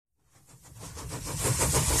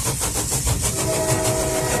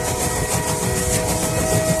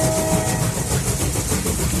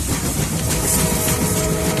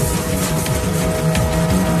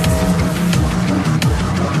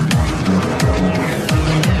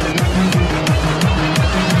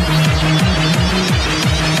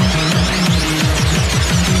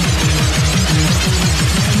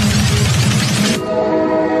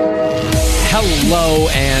Hello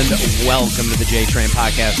and welcome to the J-Train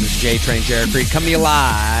Podcast. This is J-Train Jared Freed coming to you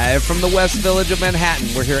live from the West Village of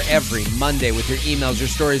Manhattan. We're here every Monday with your emails, your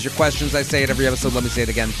stories, your questions. I say it every episode. Let me say it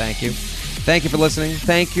again. Thank you. Thank you for listening.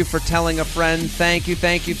 Thank you for telling a friend. Thank you,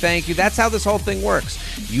 thank you, thank you. That's how this whole thing works.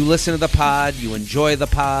 You listen to the pod. You enjoy the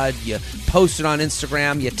pod. You post it on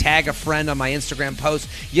Instagram. You tag a friend on my Instagram post.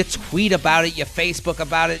 You tweet about it. You Facebook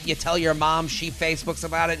about it. You tell your mom. She Facebooks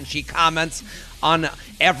about it, and she comments on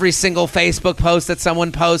every single Facebook post that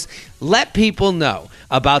someone posts. Let people know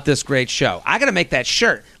about this great show. I got to make that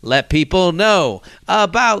shirt. Let people know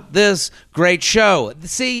about this great show.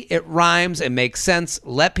 See, it rhymes. It makes sense.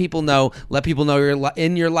 Let people know. Let people know you're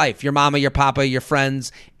in your life. Your mama, your papa, your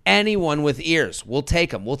friends, anyone with ears. We'll take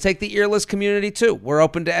them. We'll take the earless community too. We're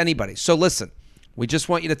open to anybody. So listen, we just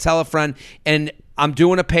want you to tell a friend. And I'm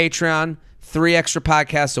doing a Patreon. 3 extra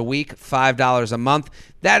podcasts a week, $5 a month.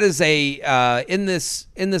 That is a in this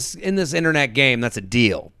internet game, that's a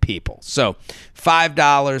deal, people. So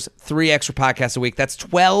 $5, 3 extra podcasts a week. That's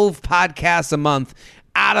 12 podcasts a month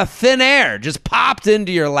out of thin air, just popped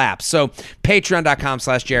into your lap. So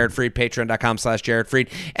patreon.com/Jared Freed, patreon.com/Jared Freed,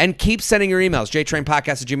 and keep sending your emails.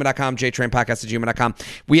 jtrainpodcast@gmail.com, jtrainpodcast@gmail.com.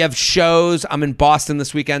 We have shows. I'm in Boston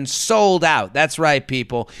this weekend, sold out. That's right,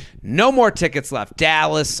 people. No more tickets left.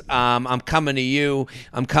 Dallas, I'm coming to you.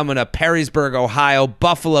 I'm coming to Perrysburg, Ohio,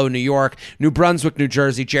 Buffalo, New York, New Brunswick, New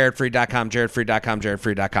Jersey, jaredfreed.com, jaredfreed.com,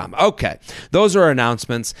 jaredfreed.com. Okay, those are our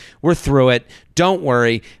announcements. We're through it. Don't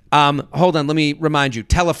worry. Hold on. Let me remind you.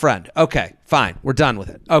 Tell a friend. Okay, fine. We're done with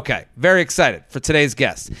it. Okay. Very excited for today's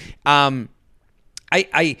guest.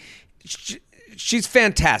 She's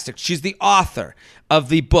fantastic. She's the author of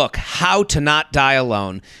the book, How to Not Die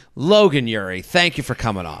Alone. Logan Ury, thank you for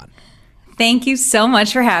coming on. Thank you so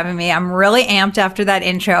much for having me. I'm really amped after that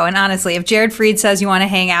intro. And honestly, if Jared Freed says you want to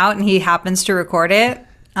hang out and he happens to record it,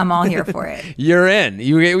 I'm all here for it. You're in.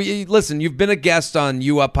 You listen, you've been a guest on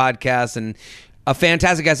You Up podcast and a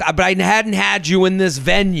fantastic guest, but I hadn't had you in this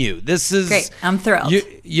venue. This is great. I'm thrilled.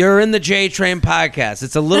 You're in the J-Train podcast.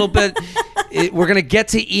 It's a little bit, we're going to get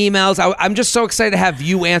to emails. I'm just so excited to have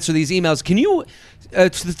you answer these emails. Can you, to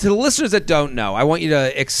the listeners that don't know, I want you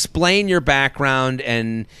to explain your background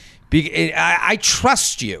and I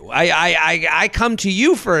trust you. I come to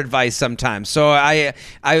you for advice sometimes, so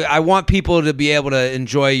I want people to be able to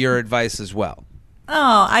enjoy your advice as well.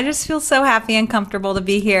 Oh, I just feel so happy and comfortable to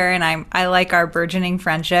be here, and I like our burgeoning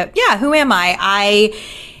friendship. Yeah, who am I? I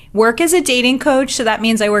work as a dating coach, so that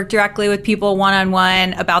means I work directly with people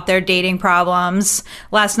one-on-one about their dating problems.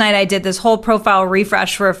 Last night I did this whole profile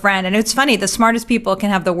refresh for a friend, and it's funny, the smartest people can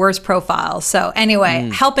have the worst profiles. So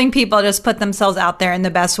anyway, helping people just put themselves out there in the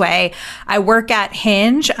best way. I work at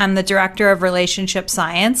Hinge. I'm the director of relationship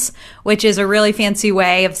science, which is a really fancy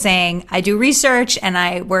way of saying I do research and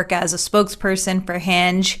I work as a spokesperson for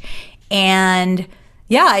Hinge. And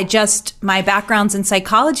yeah, my background's in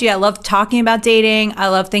psychology. I love talking about dating. I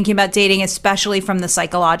love thinking about dating, especially from the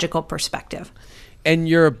psychological perspective. And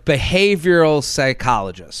you're a behavioral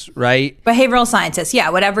psychologist, right? Behavioral scientist. Yeah,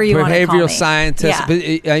 whatever you want to call me. Behavioral scientist. Yeah.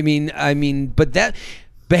 But but that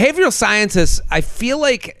behavioral scientists, I feel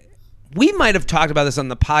like we might have talked about this on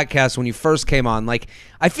the podcast when you first came on. Like,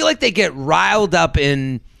 I feel like they get riled up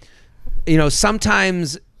in,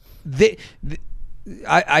 sometimes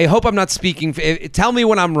I hope I'm not speaking. Tell me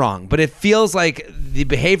when I'm wrong, but it feels like the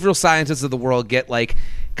behavioral scientists of the world get like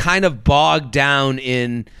kind of bogged down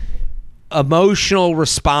in emotional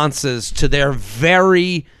responses to their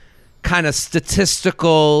very kind of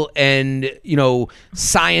statistical and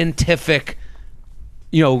scientific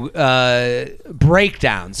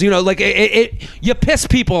breakdowns. You piss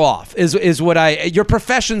people off is what your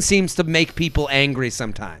profession seems to make people angry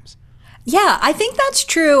sometimes. Yeah, I think that's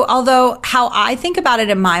true. Although how I think about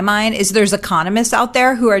it in my mind is there's economists out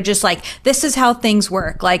there who are just like, this is how things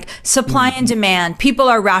work. Like supply and demand, people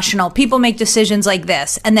are rational, people make decisions like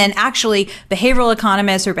this. And then actually behavioral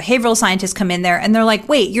economists or behavioral scientists come in there and they're like,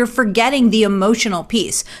 wait, you're forgetting the emotional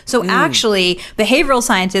piece. So actually behavioral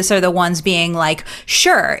scientists are the ones being like,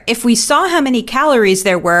 sure, if we saw how many calories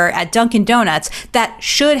there were at Dunkin' Donuts, that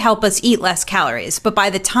should help us eat less calories. But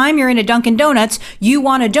by the time you're in a Dunkin' Donuts, you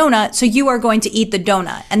want a donut, so you are going to eat the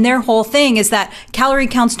donut. And their whole thing is that calorie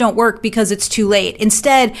counts don't work because it's too late.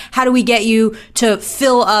 Instead, how do we get you to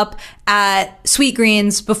fill up at Sweet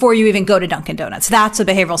Greens before you even go to Dunkin' Donuts? That's a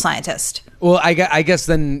behavioral scientist. Well, I guess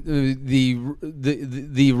then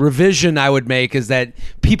the revision I would make is that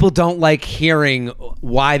people don't like hearing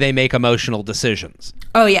why they make emotional decisions.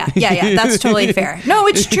 Oh, yeah. That's totally fair. No,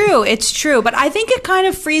 it's true. It's true. But I think it kind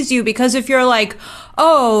of frees you because if you're like,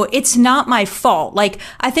 oh, it's not my fault. Like,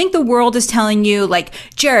 I think the world is telling you, like,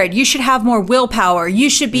 Jared, you should have more willpower. You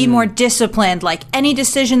should be more disciplined. Like, any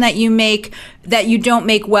decision that you make that you don't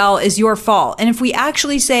make well is your fault. And if we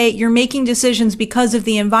actually say you're making decisions because of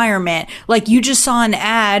the environment, like you just saw an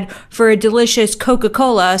ad for a delicious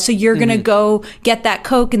Coca-Cola, so you're going to go get that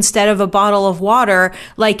Coke instead of a bottle of water,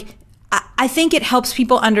 like, I think it helps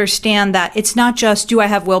people understand that it's not just do I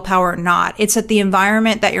have willpower or not. It's that the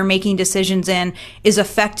environment that you're making decisions in is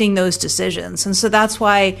affecting those decisions. And so that's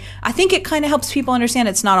why I think it kind of helps people understand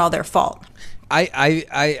it's not all their fault.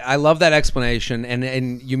 I love that explanation,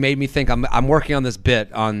 and you made me think. I'm working on this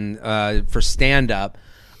bit on for stand up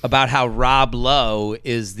about how Rob Lowe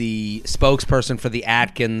is the spokesperson for the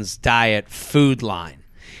Atkins diet food line.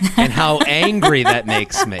 And how angry that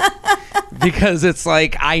makes me, because it's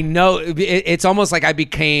like I know it's almost like I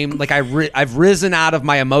became like I've risen out of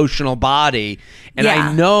my emotional body, and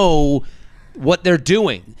I know what they're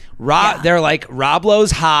doing. They're like, Rob Lowe's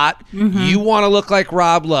hot. You want to look like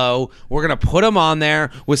Rob Lowe. We're gonna put him on there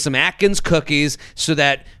with some Atkins cookies so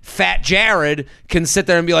that Fat Jared can sit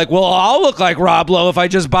there and be like, well, I'll look like Rob Lowe if I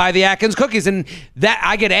just buy the Atkins cookies. And that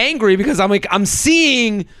I get angry because I'm like, I'm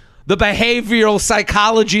seeing the behavioral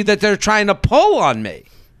psychology that they're trying to pull on me.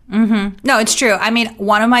 No, it's true. I mean,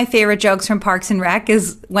 one of my favorite jokes from Parks and Rec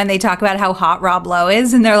is when they talk about how hot Rob Lowe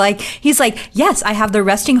is, and they're like, he's like, yes, I have the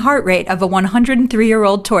resting heart rate of a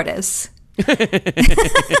 103-year-old tortoise. And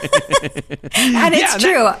it's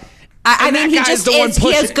true. I mean, he just is,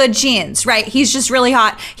 he has good genes, right? He's just really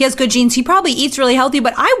hot. He has good genes. He probably eats really healthy,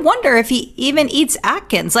 but I wonder if he even eats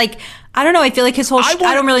Atkins. Like, I don't know. I feel like his whole, I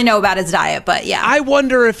don't really know about his diet, but yeah. I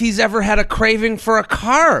wonder if he's ever had a craving for a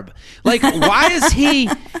carb. Like, why is he,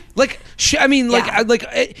 like,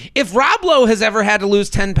 if Rob Lowe has ever had to lose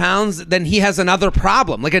 10 pounds, then he has another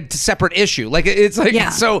problem, like a separate issue. Like, it's like,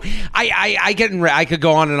 so I could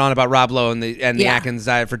go on and on about Rob Lowe and the Atkins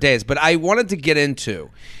diet for days, but I wanted to get into,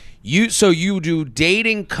 so you do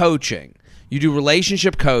dating coaching. You do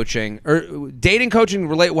relationship coaching or dating coaching.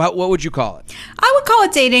 What would you call it? I would call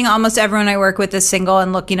it dating. Almost everyone I work with is single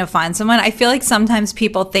and looking to find someone. I feel like sometimes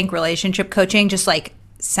people think relationship coaching just like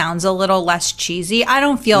sounds a little less cheesy. I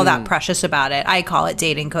don't feel that precious about it. I call it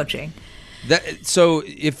dating coaching. So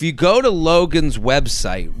if you go to Logan's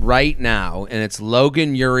website right now, and it's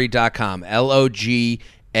LoganUry.com, LOGANURY,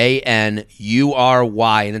 and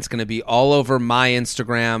it's going to be all over my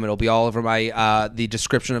Instagram. It'll be all over my the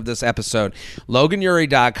description of this episode.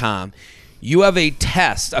 LoganUry.com. You have a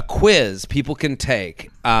test, a quiz people can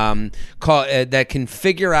take that can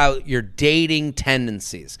figure out your dating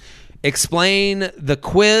tendencies. Explain the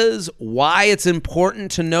quiz, why it's important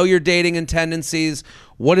to know your dating and tendencies.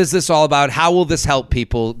 What is this all about? How will this help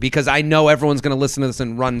people? Because I know everyone's going to listen to this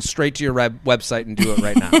and run straight to your website and do it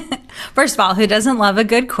right now. First of all, who doesn't love a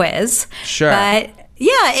good quiz? Sure. But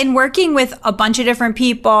yeah, in working with a bunch of different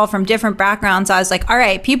people from different backgrounds, I was like, all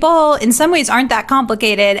right, people in some ways aren't that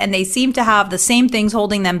complicated and they seem to have the same things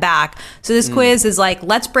holding them back. So this quiz is like,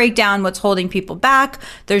 let's break down what's holding people back.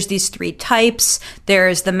 There's these 3 types.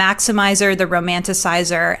 There's the maximizer, the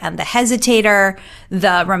romanticizer, and the hesitator.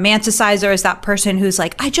 The romanticizer is that person who's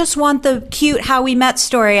like, I just want the cute how we met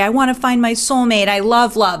story. I want to find my soulmate. I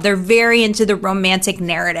love love. They're very into the romantic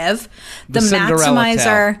narrative. The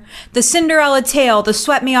maximizer, the Cinderella tale, the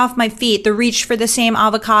swept me off my feet, the reach for the same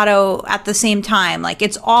avocado at the same time. Like,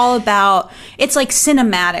 it's all about, it's like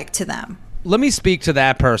cinematic to them. Let me speak to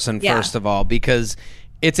that person first of all, because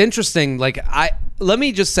it's interesting. Like, let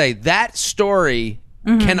me just say that story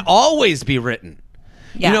can always be written.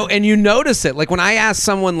 Yeah. You know, and you notice it. Like when I ask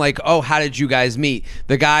someone like, oh, how did you guys meet?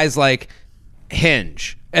 The guy's like,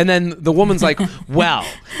 Hinge. And then the woman's like, well,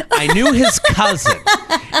 I knew his cousin.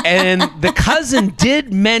 And the cousin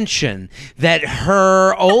did mention that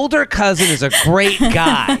her older cousin is a great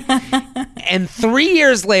guy. And 3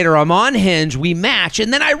 years later, I'm on Hinge, we match,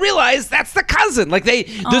 and then I realize that's the cousin. Like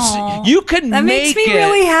you could that make makes me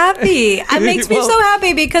really happy. It makes me so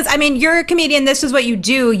happy because, I mean, you're a comedian. This is what you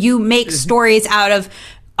do. You make stories out of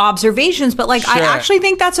observations, but like, sure. I actually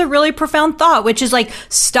think that's a really profound thought, which is like,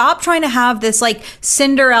 stop trying to have this like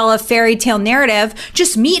Cinderella fairy tale narrative.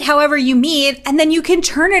 Just meet however you meet, and then you can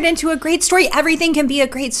turn it into a great story. Everything can be a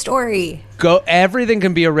great story. Everything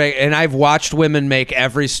can be and I've watched women make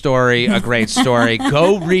every story a great story.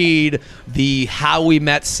 Go read the How We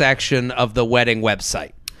Met section of the wedding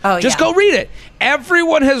website. Oh, Just yeah. go read it.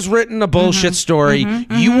 Everyone has written a bullshit story.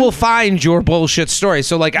 You will find your bullshit story.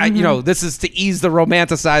 So like, this is to ease the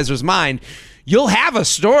romanticizer's mind. You'll have a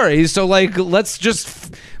story, so like let's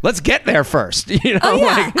get there first. Oh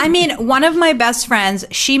yeah. I mean, one of my best friends,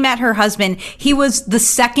 she met her husband. He was the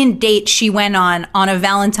second date she went on a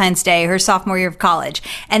Valentine's Day, her sophomore year of college.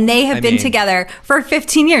 And they have been together for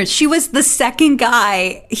 15 years. She was the second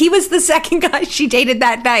guy. He was the second guy she dated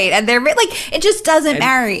that night. And they're like, it just doesn't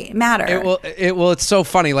matter. It's so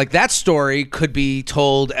funny. Like that story could be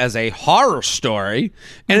told as a horror story,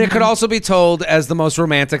 and it could also be told as the most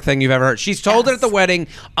romantic thing you've ever heard. She's told it at the wedding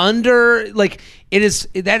under like it is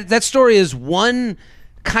that story is one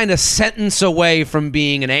kind of sentence away from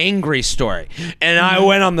being an angry story. And I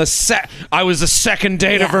went on I was the second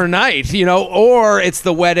date of her night, or it's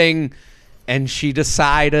the wedding and she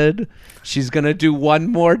decided she's going to do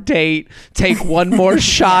one more date, take one more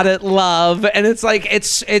shot at love. And it's like,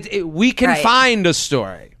 we can find a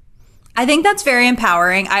story. I think that's very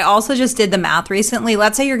empowering. I also just did the math recently.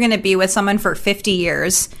 Let's say you're going to be with someone for 50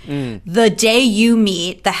 years. The day you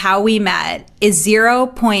meet, the how we met, is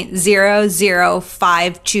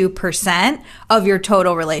 0.0052% of your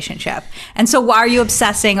total relationship. And so why are you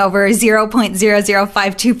obsessing over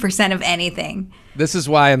 0.0052% of anything? This is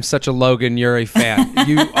why I'm such a Logan Ury fan.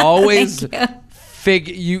 You always...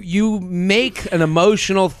 you make an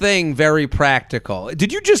emotional thing very practical.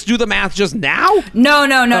 Did you just do the math just now? No.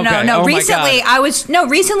 Oh recently I was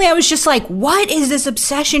just like, what is this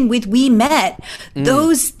obsession with we met?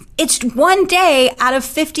 It's one day out of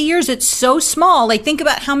 50 years. It's so small. Like, think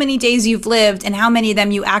about how many days you've lived and how many of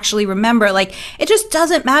them you actually remember. Like, it just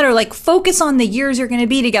doesn't matter. Like, focus on the years you're going to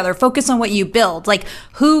be together. Focus on what you build. Like,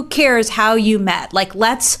 who cares how you met? Like,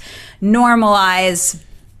 let's normalize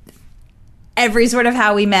every sort of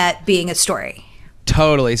how we met being a story.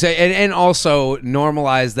 Totally. So, and also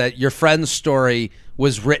normalize that your friend's story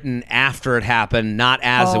was written after it happened, not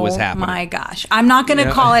as it was happening. Oh my gosh. I'm not going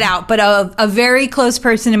to call it out, but a very close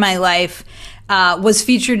person in my life was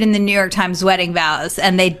featured in the New York Times wedding vows,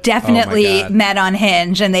 and they definitely met on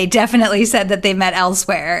Hinge, and they definitely said that they met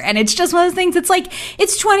elsewhere. And it's just one of those things. It's like,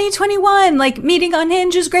 it's 2021. Like, meeting on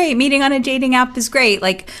Hinge is great. Meeting on a dating app is great.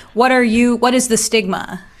 Like, what is the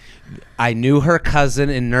stigma? I knew her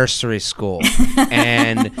cousin in nursery school,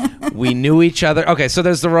 and we knew each other. Okay, so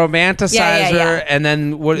there's the romanticizer, and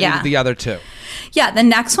then what are the other two? Yeah, the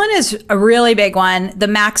next one is a really big one, the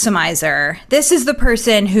maximizer. This is the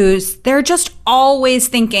person they're just always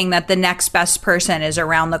thinking that the next best person is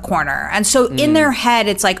around the corner. And so in their head,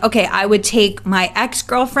 it's like, okay, I would take my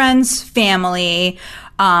ex-girlfriend's family,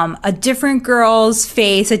 a different girl's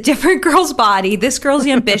face, a different girl's body, this girl's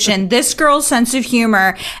ambition, this girl's sense of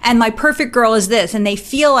humor, and my perfect girl is this. And they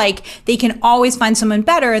feel like they can always find someone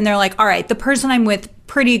better. And they're like, all right, the person I'm with,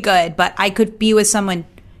 pretty good, but I could be with someone,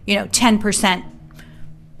 10%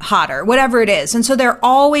 hotter, whatever it is. And so they're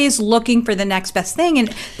always looking for the next best thing.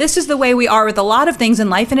 And this is the way we are with a lot of things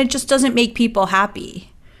in life. And it just doesn't make people happy.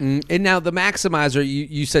 And now the maximizer,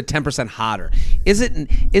 you said 10% hotter. Is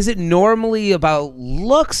it normally about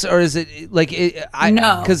looks, or is it like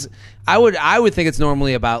no? Because I would think it's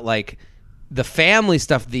normally about like the family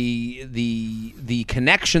stuff, the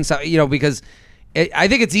connection stuff. Because I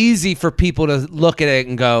think it's easy for people to look at it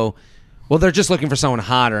and go, well, they're just looking for someone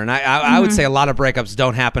hotter. And I would say a lot of breakups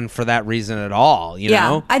don't happen for that reason at all, you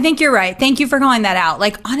know? I think you're right. Thank you for calling that out.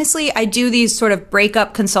 Like, honestly, I do these sort of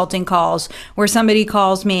breakup consulting calls where somebody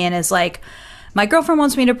calls me and is like, my girlfriend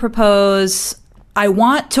wants me to propose. I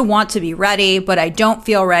want to be ready, but I don't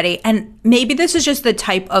feel ready. And maybe this is just the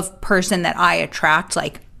type of person that I attract,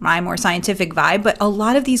 like my more scientific vibe, but a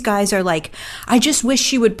lot of these guys are like, I just wish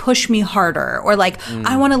she would push me harder, or like,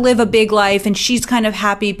 I want to live a big life, and she's kind of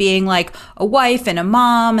happy being like a wife and a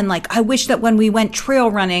mom, and like, I wish that when we went trail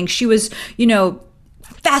running, she was,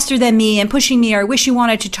 faster than me and pushing me, or I wish she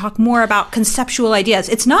wanted to talk more about conceptual ideas.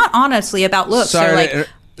 It's not honestly about looks. Sorry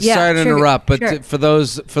to interrupt, but for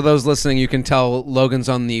those listening, you can tell Logan's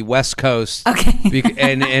on the West Coast. Okay.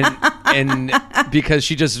 And because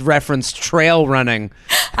she just referenced trail running.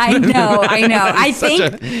 I know. I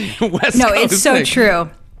think it's so true.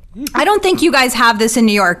 I don't think you guys have this in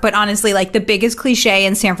New York, but honestly, like, the biggest cliche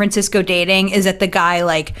in San Francisco dating is that the guy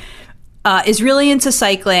like is really into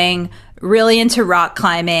cycling, really into rock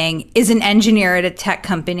climbing, is an engineer at a tech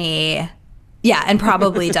company. Yeah, and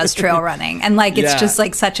probably does trail running. And like, it's just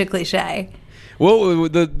like such a cliche. Well,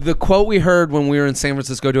 the quote we heard when we were in San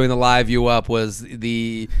Francisco doing the live You Up was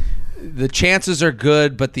the chances are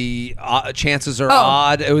good, but the chances are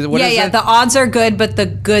odd. It was, what is it? The odds are good, but the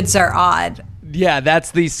goods are odd. Yeah,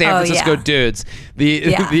 that's the San Francisco dudes.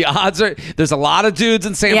 The odds are there's a lot of dudes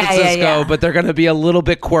in San Francisco, but they're going to be a little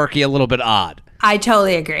bit quirky, a little bit odd. I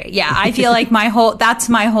totally agree. Yeah, I feel like that's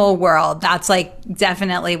my whole world. That's like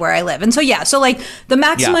definitely where I live. And so, so like the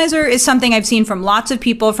maximizer is something I've seen from lots of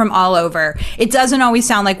people from all over. It doesn't always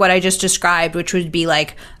sound like what I just described, which would be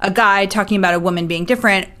like a guy talking about a woman being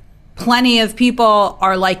different. Plenty of people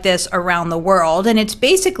are like this around the world. And it's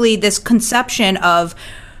basically this conception of,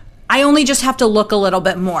 I only just have to look a little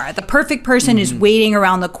bit more. The perfect person is waiting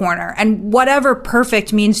around the corner. And whatever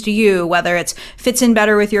perfect means to you, whether it's fits in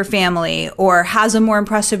better with your family or has a more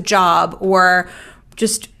impressive job or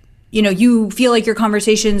just, you feel like your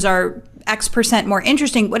conversations are X% more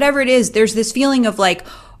interesting, whatever it is, there's this feeling of like,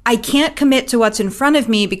 I can't commit to what's in front of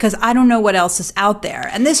me because I don't know what else is out there.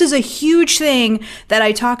 And this is a huge thing that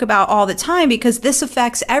I talk about all the time because this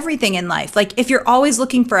affects everything in life. Like if you're always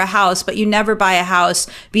looking for a house, but you never buy a house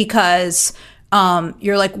because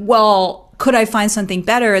you're like, well, could I find something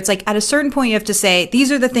better? It's like at a certain point you have to say,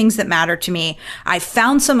 these are the things that matter to me. I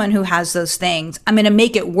found someone who has those things. I'm going to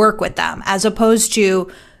make it work with them, as opposed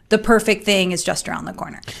to the perfect thing is just around the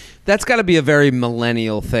corner. That's got to be a very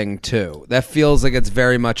millennial thing too. That feels like it's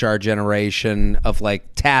very much our generation of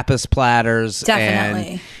like tapas platters.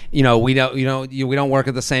 Definitely. And, we don't work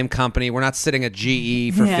at the same company. We're not sitting at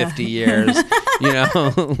GE for 50 years.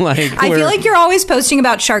 Like I feel like you're always posting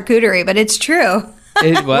about charcuterie, but it's true.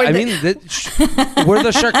 We're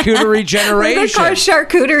the charcuterie generation. We're the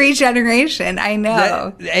charcuterie generation. I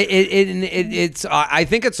know. I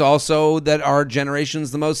think it's also that our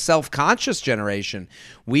generation's the most self-conscious generation.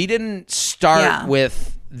 We didn't start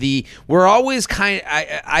with we're always kind of,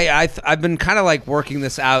 I've been kind of like working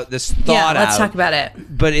this out, this thought out. Let's talk about it.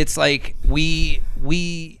 But it's like we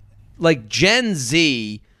like Gen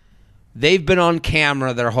Z, they've been on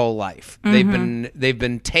camera their whole life. They've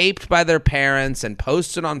been taped by their parents and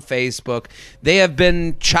posted on Facebook. They have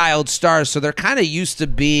been child stars, so they're kind of used to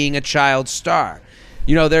being a child star.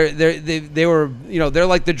 They were they're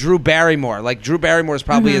like the Drew Barrymore. Like Drew Barrymore is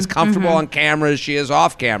probably as comfortable on camera as she is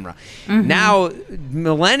off camera. Now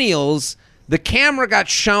millennials, the camera got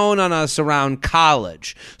shown on us around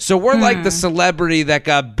college, so we're like the celebrity that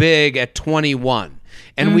got big at 21,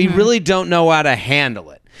 and we really don't know how to handle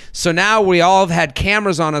it. So now we all have had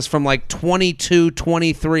cameras on us from like 22,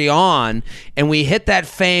 23 on, and we hit that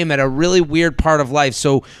fame at a really weird part of life.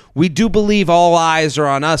 So we do believe all eyes are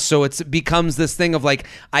on us. So it becomes this thing of like,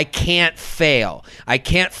 I can't fail. I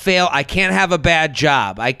can't fail. I can't have a bad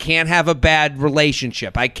job. I can't have a bad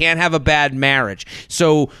relationship. I can't have a bad marriage.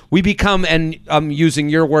 So we become, and I'm using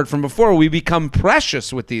your word from before, we become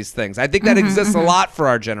precious with these things. I think that exists a lot for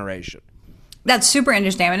our generation. That's super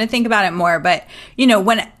interesting. I'm going to think about it more. But,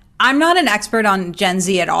 when I'm not an expert on Gen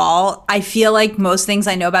Z at all, I feel like most things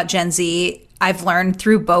I know about Gen Z, I've learned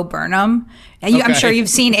through Bo Burnham. I'm sure you've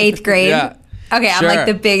seen 8th Grade. Yeah. Okay, sure. I'm like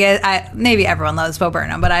the biggest, maybe everyone loves Bo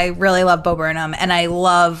Burnham, but I really love Bo Burnham. And I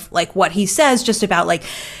love like what he says just about like,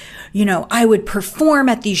 I would perform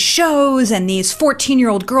at these shows and these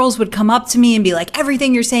 14-year-old girls would come up to me and be like,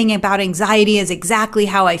 everything you're saying about anxiety is exactly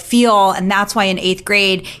how I feel. And that's why in 8th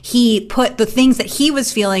grade, he put the things that he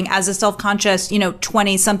was feeling as a self-conscious,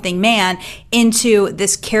 20-something man into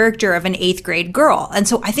this character of an 8th grade girl. And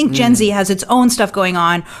so I think Gen Z has its own stuff going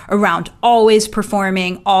on around always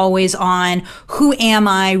performing, always on. Who am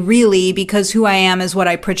I really? Because who I am is what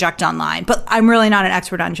I project online. But I'm really not an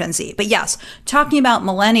expert on Gen Z. But yes, talking about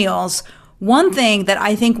millennials, one thing that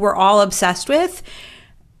I think we're all obsessed with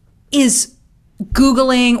is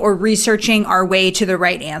Googling or researching our way to the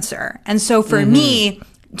right answer. And so for me,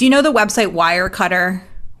 do you know the website Wirecutter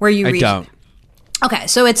where you read? I don't. Okay,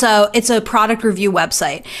 so it's a product review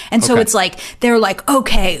website. And so it's like, they're like,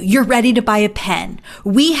 okay, you're ready to buy a pen.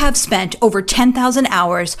 We have spent over 10,000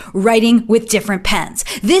 hours writing with different pens.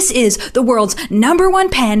 This is the world's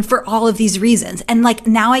 #1 pen for all of these reasons. And like,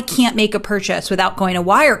 now I can't make a purchase without going to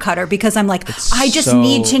Wirecutter because I'm like, I just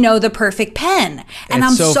need to know the perfect pen. And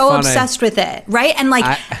I'm so obsessed with it, right? And like,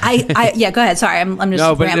 I yeah, go ahead. Sorry, I'm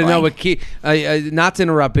just rambling. No, but not to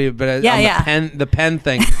interrupt you, but the pen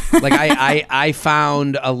thing, like I found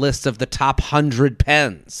a list of the top 100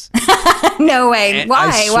 pens. No way.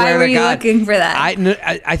 Why? Why were you looking for that?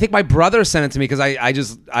 I think my brother sent it to me because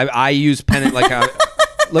I use pen like a.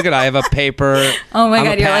 Look at I have a paper. Oh my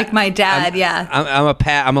God, you're like my dad.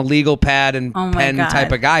 I'm a legal pad and pen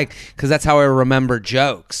type of guy because that's how I remember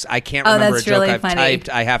jokes. I can't remember a joke I've typed.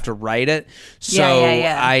 I have to write it.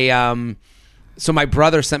 So So my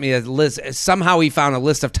brother sent me a list. Somehow he found a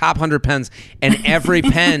list of top 100 pens, and every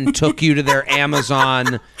pen took you to their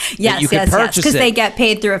Amazon. Yes, you could purchase because it. they get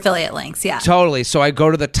paid through affiliate links. Yeah, totally. So I go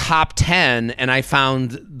to the top 10, and I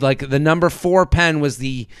found like the number 4 pen was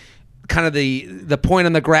the kind of the point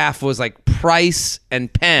on the graph was like price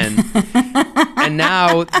and pen. And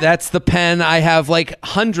now that's the pen. I have like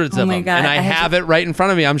hundreds of them. God, and I have it right in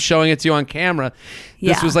front of me. I'm showing it to you on camera.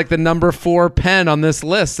 This Yeah. was like the number 4 pen on this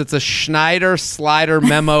list. It's a Schneider Slider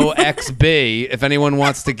Memo XB, if anyone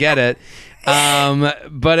wants to get it.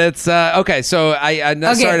 But it's okay. So I'm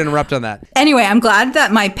sorry to interrupt on that. Anyway, I'm glad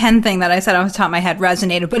that my pen thing that I said off the top of my head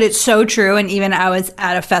resonated, but it's so true. And even I was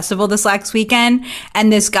at a festival this last weekend,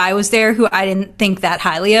 and this guy was there who I didn't think that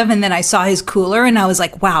highly of. And then I saw his cooler, and I was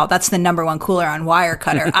like, wow, that's the number 1 cooler on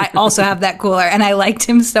Wirecutter. I also have that cooler, and I liked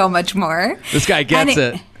him so much more. This guy gets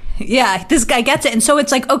it. Yeah, this guy gets it. And so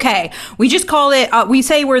it's like, okay, we just call it, we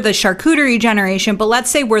say we're the charcuterie generation, but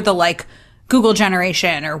let's say we're the like Google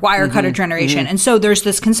generation or Wirecutter generation. And so there's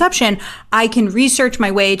this conception, I can research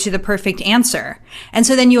my way to the perfect answer. And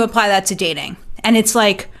so then you apply that to dating. And it's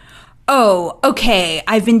like, oh, okay,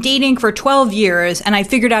 I've been dating for 12 years and I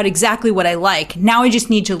figured out exactly what I like. Now I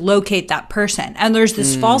just need to locate that person. And there's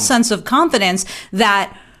this false sense of confidence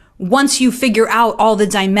that once you figure out all the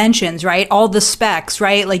dimensions, right? All the specs,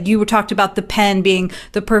 right? Like you talked about the pen being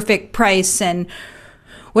the perfect price and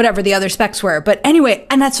whatever the other specs were. But anyway,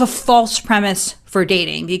 and that's a false premise for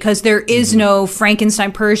dating because there is no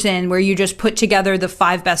Frankenstein person where you just put together the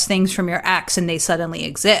 5 best things from your ex and they suddenly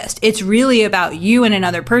exist. It's really about you and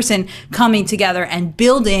another person coming together and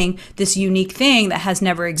building this unique thing that has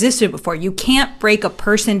never existed before. You can't break a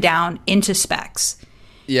person down into specs.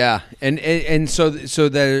 Yeah. And so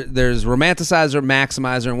there's romanticizer,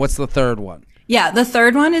 maximizer, and what's the third one? Yeah, the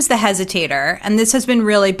third one is the hesitator, and this has been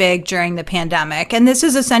really big during the pandemic, and this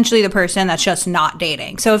is essentially the person that's just not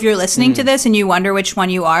dating. So if you're listening to this and you wonder which one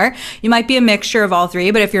you are, you might be a mixture of all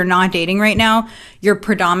 3, but if you're not dating right now, your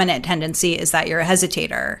predominant tendency is that you're a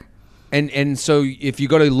hesitator. And so if you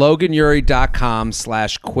go to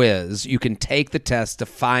loganuri.com/quiz, you can take the test to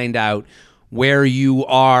find out where you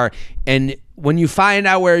are. And when you find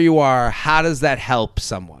out where you are, how does that help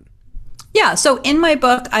someone? Yeah, so in my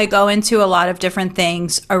book, I go into a lot of different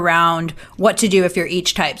things around what to do if you're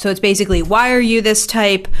each type. So it's basically, why are you this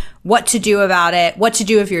type? What to do about it? What to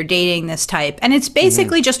do if you're dating this type? And it's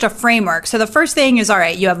basically just a framework. So the first thing is, all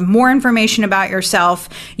right, you have more information about yourself.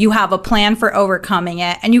 You have a plan for overcoming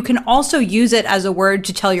it. And you can also use it as a word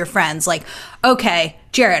to tell your friends, like, okay,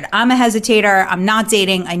 Jared, I'm a hesitator. I'm not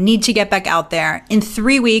dating. I need to get back out there. In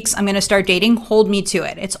 3 weeks, I'm going to start dating. Hold me to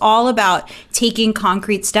it. It's all about taking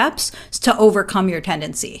concrete steps to overcome your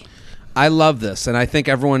tendency. I love this, and I think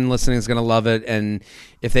everyone listening is going to love it. And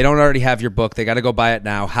if they don't already have your book, they got to go buy it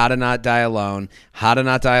now. How to Not Die Alone. How to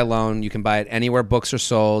Not Die Alone. You can buy it anywhere books are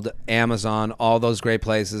sold, Amazon, all those great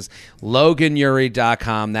places.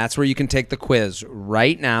 LoganUri.com. That's where you can take the quiz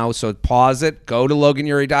right now. So pause it, go to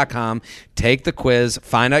LoganUri.com, take the quiz,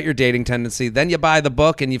 find out your dating tendency. Then you buy the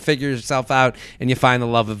book and you figure yourself out and you find the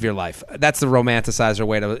love of your life. That's the romanticizer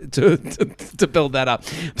way to build that up.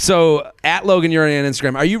 So at Logan Uri on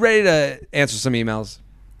Instagram, are you ready to answer some emails?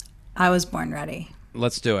 I was born ready.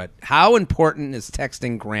 Let's do it. How important is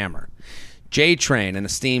texting grammar? J-Train, an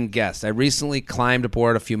esteemed guest. I recently climbed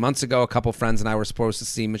aboard a few months ago. A couple friends and I were supposed to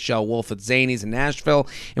see Michelle Wolf at Zanies in Nashville,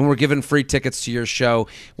 and were given free tickets to your show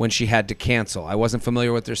when she had to cancel. I wasn't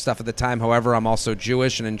familiar with their stuff at the time. However, I'm also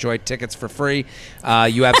Jewish and enjoyed tickets for free.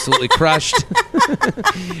 You absolutely crushed.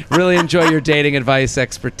 Really enjoy your dating advice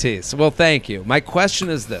expertise. Well, thank you. My question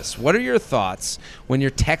is this. What are your thoughts when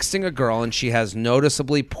you're texting a girl and she has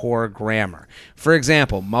noticeably poor grammar? For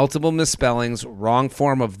example, multiple misspellings, wrong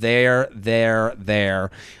form of there.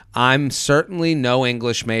 I'm certainly no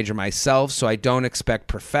English major myself, so I don't expect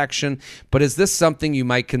perfection. But is this something you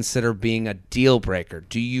might consider being a deal breaker?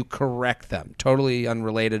 Do you correct them? Totally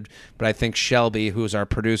unrelated, but I think Shelby, who's our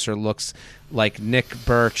producer, looks like Nick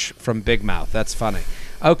Birch from Big Mouth. That's funny.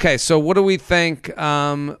 Okay, so what do we think?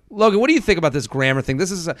 Logan, what do you think about this grammar thing? This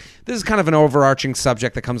is kind of an overarching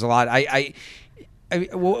subject that comes a lot.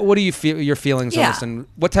 What do you feel? Your feelings on this, and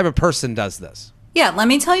what type of person does this? Yeah, let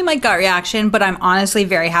me tell you my gut reaction, but I'm honestly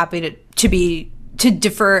very happy to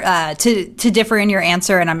differ in your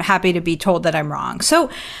answer, and I'm happy to be told that I'm wrong. So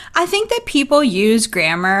I think that people use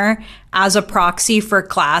grammar as a proxy for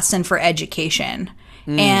class and for education.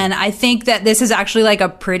 And I think that this is actually like a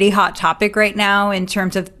pretty hot topic right now in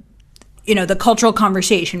terms of the cultural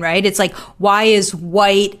conversation, right? It's like, why is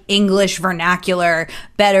white English vernacular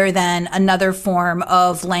better than another form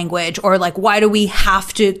of language? Or like, why do we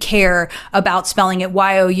have to care about spelling it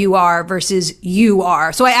Y-O-U-R versus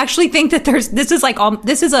U-R? So I actually think that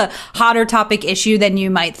this is a hotter topic issue than you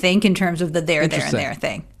might think in terms of the there, and there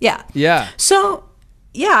thing. Yeah. Yeah. So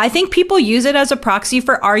yeah, I think people use it as a proxy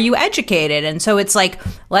for, are you educated? And so it's like,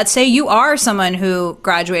 let's say you are someone who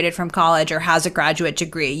graduated from college or has a graduate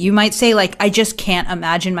degree. You might say like, I just can't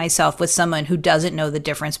imagine myself with someone who doesn't know the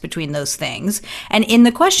difference between those things. And in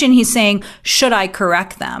the question, he's saying, should I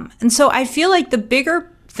correct them? And so I feel like the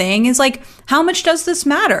bigger thing is like, how much does this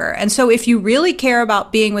matter? And so if you really care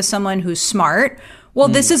about being with someone who's smart, well,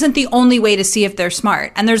 this isn't the only way to see if they're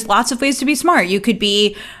smart. And there's lots of ways to be smart. You could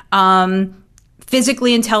be,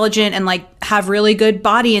 physically intelligent and like have really good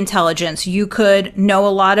body intelligence. You could know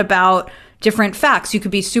a lot about different facts. You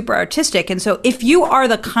could be super artistic. And so if you are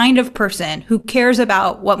the kind of person who cares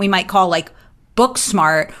about what we might call like book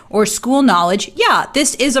smart or school knowledge, yeah,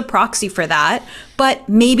 this is a proxy for that. But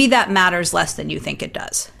maybe that matters less than you think it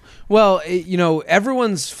does. Well,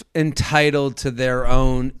 everyone's entitled to their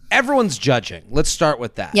own, everyone's judging. Let's start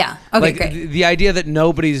with that. Yeah. Okay, like, great. The idea that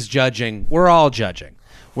nobody's judging, we're all judging.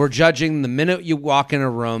 We're judging the minute you walk in a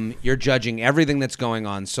room, you're judging everything that's going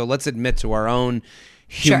on. So let's admit to our own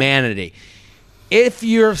humanity. Sure. If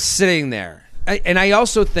you're sitting there, and I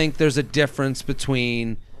also think there's a difference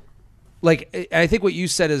between, like, I think what you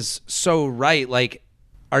said is so right. Like,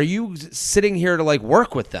 are you sitting here to like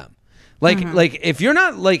work with them? Like, if you're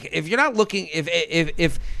not looking,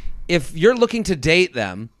 if you're looking to date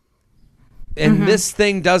them, and this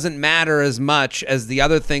thing doesn't matter as much as the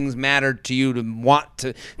other things mattered to you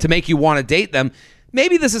to make you want to date them,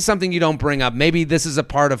 maybe this is something you don't bring up. Maybe this is a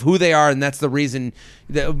part of who they are, and that's the reason,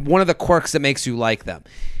 one of the quirks that makes you like them.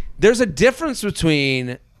 There's a difference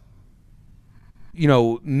between,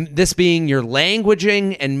 this being your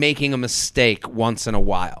languaging and making a mistake once in a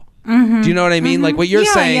while. Do you know what I mean? Like what you're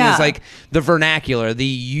saying is like the vernacular, the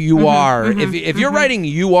you are. If you're writing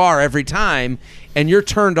you are every time and you're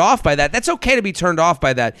turned off by that, that's okay to be turned off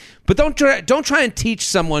by that. But don't try and teach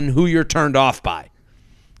someone who you're turned off by.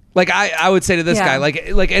 Like I would say to this guy,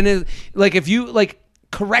 if you like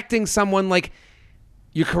correcting someone, like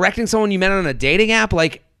you're correcting someone you met on a dating app,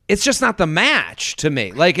 like it's just not the match to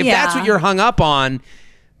me. Like if that's what you're hung up on,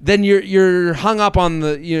 then you're hung up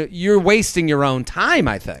on you're wasting your own time,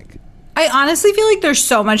 I think. I honestly feel like there's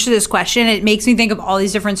so much to this question. It makes me think of all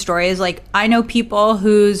these different stories. Like I know people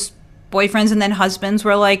whose boyfriends and then husbands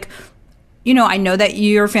were like, I know that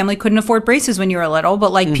your family couldn't afford braces when you were little,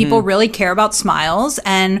 but like people really care about smiles,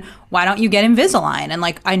 and why don't you get Invisalign? And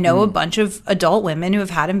like I know a bunch of adult women who have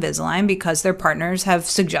had Invisalign because their partners have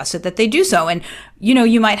suggested that they do so. And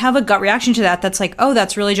you might have a gut reaction to that that's like, oh,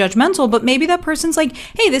 that's really judgmental, but maybe that person's like,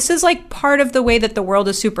 hey, this is like part of the way that the world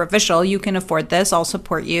is superficial. You can afford this. I'll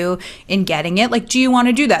support you in getting it. Like, do you want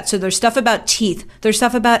to do that? So there's stuff about teeth. There's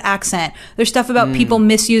stuff about accent. There's stuff about people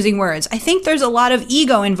misusing words. I think there's a lot of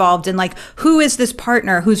ego involved in like, who is this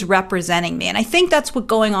partner who's representing me? And I think that's what's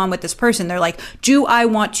going on with this person. They're like, do I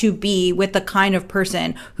want to be with the kind of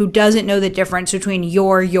person who doesn't know the difference between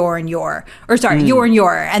your, and your, or sorry, your and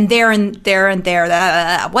your, and there and there and there.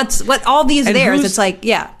 What all these and theirs? It's like,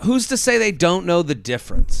 who's to say they don't know the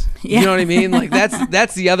difference? You know what I mean? Like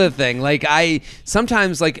that's the other thing. Like I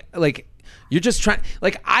sometimes like you're just trying.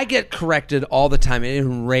 Like I get corrected all the time. It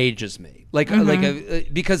enrages me.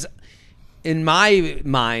 Because in my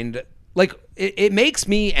mind, like it makes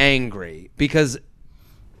me angry because.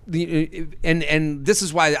 And this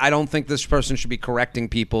is why I don't think this person should be correcting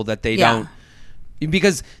people that they don't,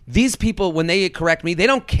 because these people, when they correct me, they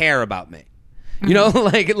don't care about me.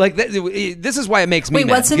 This is why it makes me Wait,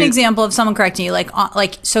 mad. what's an example of someone correcting you, like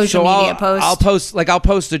social media posts? I'll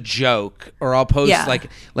post a joke, or I'll post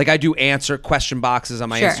like I do answer question boxes on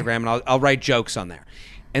my Instagram, and I'll write jokes on there,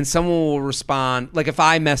 and someone will respond. Like if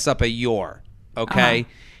I mess up a your, okay.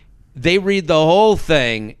 They read the whole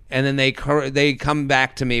thing, and then they come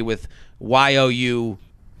back to me with YOU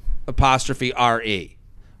apostrophe RE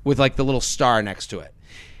with like the little star next to it.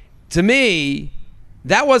 To me,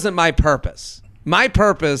 that wasn't my purpose. My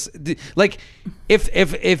purpose, like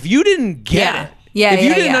if you didn't get it, if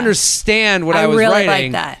you didn't understand what I was really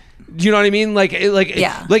writing, like that. Do you know what I mean? Like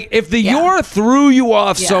if the your threw you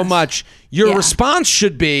off so much, your response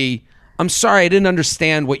should be, "I'm sorry, I didn't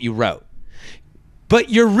understand what you wrote." But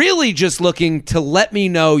you're really just looking to let me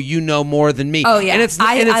know you know more than me. Oh yeah, and it's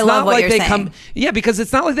I not love what like you're they saying. come. Yeah, because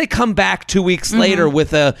it's not like they come back 2 weeks later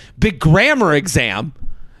with a big grammar exam.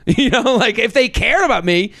 Like if they cared about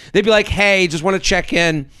me, they'd be like, "Hey, just want to check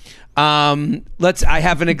in. I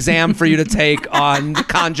have an exam for you to take on the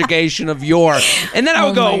conjugation of your, and then I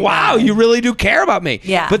would go, wow, you really do care about me.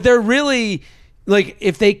 Yeah. But they're really, like,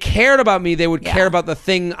 if they cared about me, they would care about the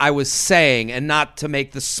thing I was saying and not to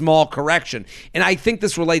make the small correction. And I think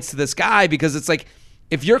this relates to this guy because it's like,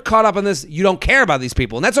 if you're caught up on this, you don't care about these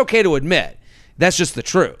people. And that's okay to admit. That's just the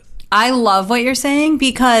truth. I love what you're saying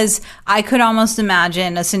because I could almost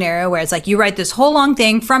imagine a scenario where it's like you write this whole long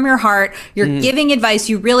thing from your heart, you're giving advice,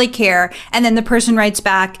 you really care, and then the person writes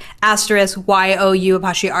back asterisk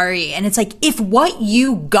YOU''RE. And it's like, if what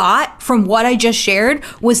you got from what I just shared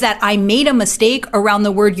was that I made a mistake around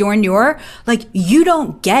the word your, like, you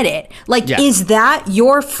don't get it. Like, is that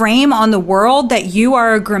your frame on the world, that you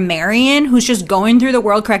are a grammarian who's just going through the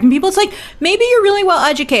world correcting people? It's like, maybe you're really well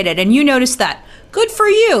educated and you notice that. Good for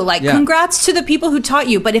you. Like, congrats to the people who taught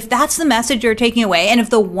you. But if that's the message you're taking away, and if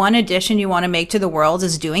the one addition you want to make to the world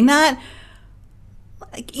is doing that,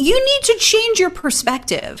 like, you need to change your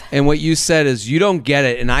perspective. And what you said is you don't get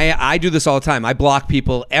it. And I do this all the time. I block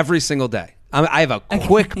people every single day. I have a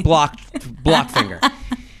quick block finger.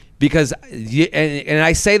 Because, and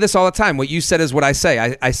I say this all the time. What you said is what I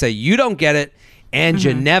say. I say, you don't get it, and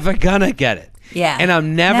you're never gonna get it. Yeah. And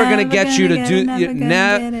I'm never going to get you to do... Never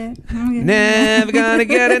going to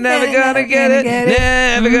get it, never going to get it,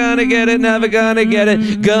 never going to get it, never going to get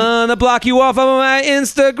it. Gonna block you off of my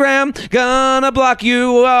Instagram. Gonna block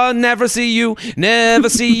you, never see you, never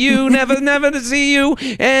see you, never to see you.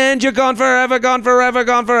 And you're gone forever, gone forever,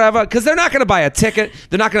 gone forever. Because they're not going to buy a ticket.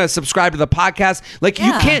 They're not going to subscribe to the podcast. Like,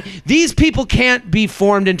 you can't... These people can't be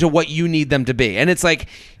formed into what you need them to be. And it's like...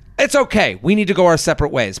 It's okay. We need to go our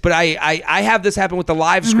separate ways. But I have this happen with the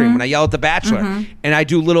live stream when I yell at The Bachelor and I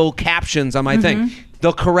do little captions on my thing.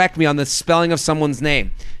 They'll correct me on the spelling of someone's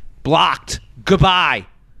name. Blocked. Goodbye.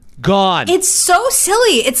 Gone. It's so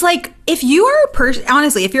silly. It's like, if you are a person,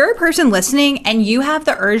 honestly, if you're a person listening and you have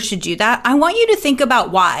the urge to do that, I want you to think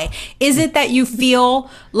about why. Is it that you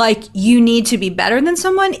feel like you need to be better than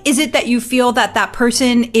someone? Is it that you feel that that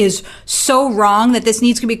person is so wrong that this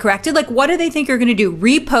needs to be corrected? Like, what do they think you're going to do?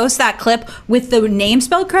 Repost that clip with the name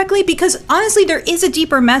spelled correctly? Because honestly, there is a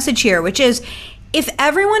deeper message here, which is, if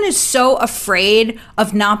everyone is so afraid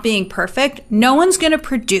of not being perfect, no one's going to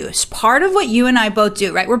produce. Part of what you and I both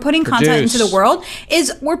do, right? We're putting content into the world,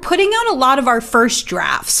 is we're putting out a lot of our first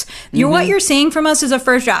drafts. What you're seeing from us is a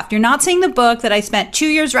first draft. You're not seeing the book that I spent 2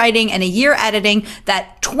 years writing and a year editing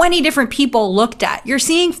that 20 different people looked at. You're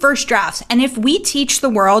seeing first drafts. And if we teach the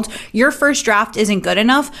world your first draft isn't good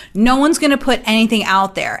enough, no one's going to put anything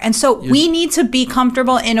out there. And so we need to be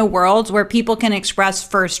comfortable in a world where people can express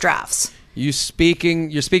first drafts. You're speaking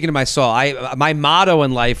to my soul. My motto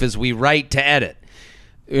in life is we write to edit.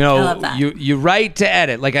 You know, I love that. You write to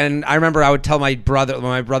edit. Like, and I remember I would tell my brother, when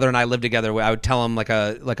my brother and I lived together, I would tell him like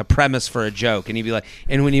a premise for a joke, and he'd be like,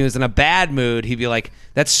 and when he was in a bad mood, he'd be like,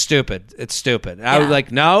 "That's stupid. It's stupid." And I would be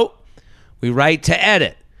like, "No, we write to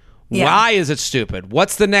edit. Why is it stupid?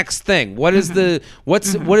 What's the next thing? What is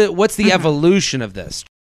what's the evolution of this?"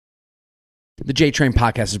 The J Train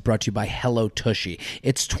podcast is brought to you by Hello Tushy.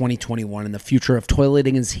 It's 2021 and the future of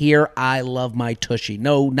toileting is here. I love my Tushy.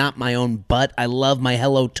 No, not my own butt. I love my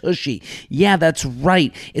Hello Tushy. Yeah, that's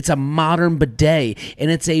right. It's a modern bidet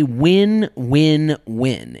and it's a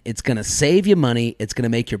win-win-win. It's going to save you money. It's going to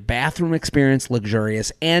make your bathroom experience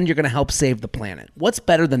luxurious, and you're going to help save the planet. What's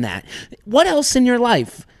better than that? What else in your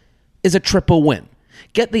life is a triple win?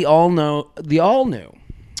 Get the all-new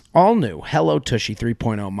Hello Tushy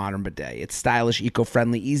 3.0 Modern Bidet. It's stylish,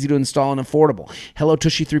 eco-friendly, easy to install, and affordable. Hello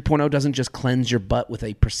Tushy 3.0 doesn't just cleanse your butt with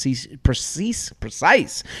a precise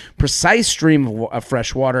stream of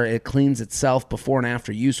fresh water. It cleans itself before and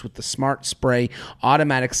after use with the Smart Spray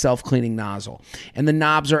automatic self-cleaning nozzle. And the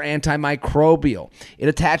knobs are antimicrobial. It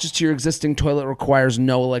attaches to your existing toilet, requires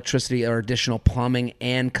no electricity or additional plumbing,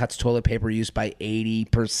 and cuts toilet paper use by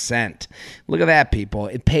 80%. Look at that, people.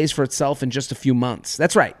 It pays for itself in just a few months.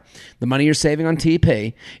 That's right. The money you're saving on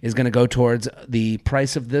TP is going to go towards the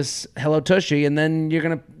price of this Hello Tushy, and then you're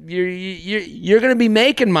going to be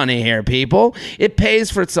making money here, people. It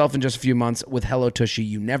pays for itself in just a few months with Hello Tushy.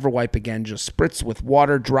 You never wipe again. Just spritz with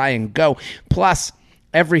water, dry, and go. Plus,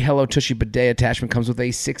 every Hello Tushy bidet attachment comes with a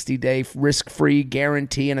 60-day risk-free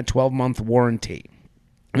guarantee and a 12-month warranty.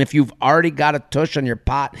 And if you've already got a tush on your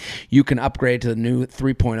pot, you can upgrade to the new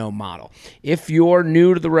 3.0 model. If you're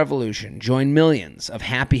new to the revolution, join millions of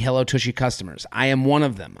happy Hello Tushy customers. I am one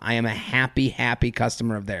of them. I am a happy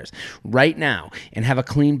customer of theirs right now, and have a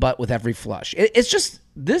clean butt with every flush. It's just,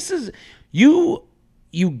 this is, you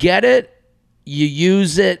get it, you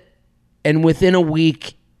use it, and within a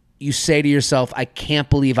week, you say to yourself, I can't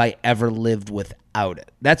believe I ever lived without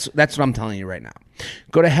it. That's what I'm telling you right now.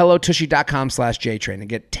 Go to hellotushy.com/JTrain and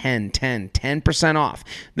get 10% off.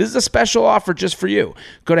 This is a special offer just for you.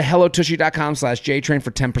 Go to hellotushy.com/JTrain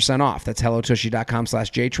for 10% off. That's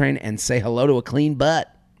hellotushy.com/JTrain and say hello to a clean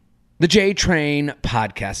butt. The J Train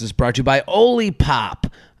podcast is brought to you by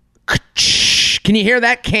Olipop. Can you hear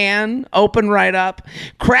that can open right up?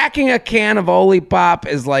 Cracking a can of Olipop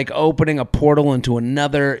is like opening a portal into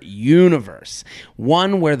another universe.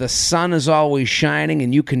 One where the sun is always shining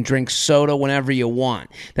and you can drink soda whenever you want.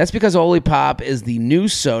 That's because Olipop is the new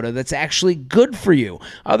soda that's actually good for you.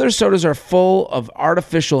 Other sodas are full of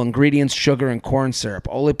artificial ingredients, sugar, and corn syrup.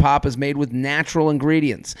 Olipop is made with natural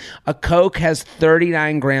ingredients. A Coke has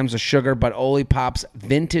 39 grams of sugar, but Olipop's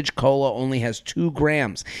vintage cola only has 2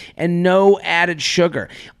 grams and no added sugar.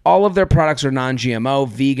 All of their products are non-GMO,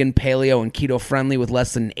 vegan, paleo, and keto-friendly with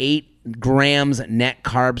less than 8 grams net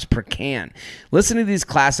carbs per can. Listen to these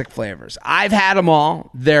classic flavors. I've had them all.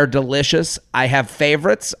 They're delicious. I have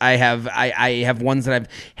favorites. I have ones that I've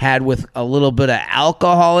had with a little bit of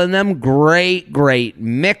alcohol in them. Great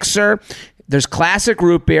mixer. There's classic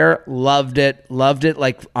root beer. Loved it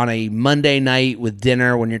like on a Monday night with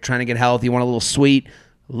dinner when you're trying to get healthy. You want a little sweet.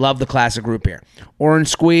 Love the classic root beer. Orange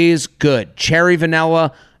squeeze, good. Cherry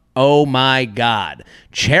vanilla, oh my God.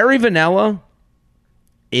 Cherry vanilla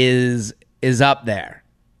is up there.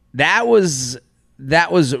 That was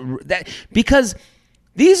because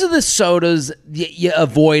these are the sodas you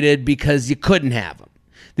avoided because you couldn't have them.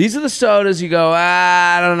 These are the sodas you go,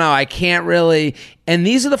 I don't know, I can't really. And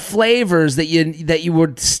these are the flavors that you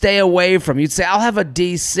would stay away from. You'd say, I'll have a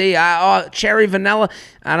DC. Cherry vanilla,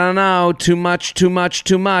 I don't know, too much.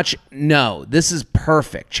 No, this is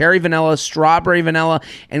perfect. Cherry vanilla, strawberry vanilla,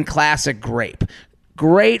 and classic grape.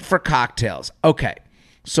 Great for cocktails. Okay,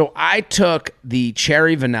 so I took the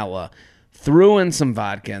cherry vanilla, threw in some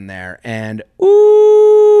vodka in there, and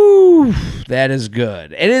ooh, that is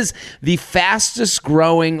good. It is the fastest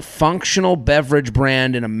growing functional beverage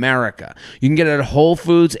brand in America. You can get it at Whole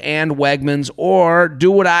Foods and Wegmans, or do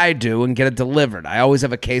what I do and get it delivered. I always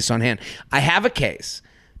have a case on hand. I have a case.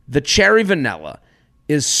 The cherry vanilla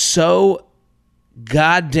is so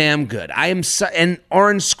goddamn good. And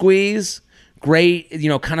orange squeeze, great,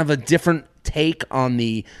 kind of a different take on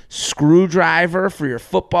the screwdriver for your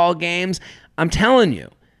football games. I'm telling you,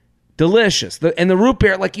 delicious. And the root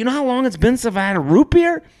beer, you know how long it's been since I had a root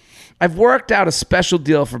beer? I've worked out a special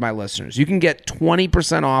deal for my listeners. You can get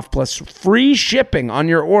 20% off plus free shipping on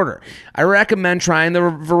your order. I recommend trying the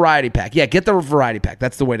variety pack. Yeah, get the variety pack.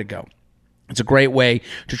 That's the way to go. It's a great way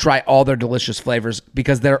to try all their delicious flavors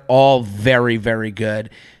because they're all very, very good.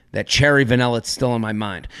 That cherry vanilla, it's still in my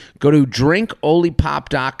mind. Go to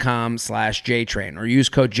drinkolipop.com/JTrain or use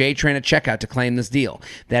code JTrain at checkout to claim this deal.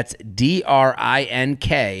 That's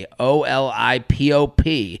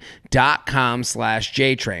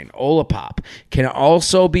DRINKOLIPOP.com/JTrain. Olipop can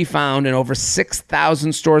also be found in over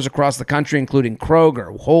 6,000 stores across the country, including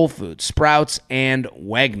Kroger, Whole Foods, Sprouts, and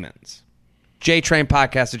Wegmans.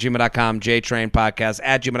 JTrainPodcast@gmail.com,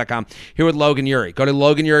 JTrainPodcast@gmail.com. Here with Logan Ury. Go to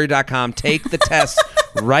LoganUry.com. Take the test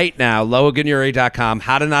right now. LoganUry.com.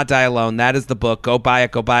 How to Not Die Alone. That is the book. Go buy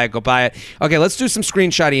it. Okay, let's do some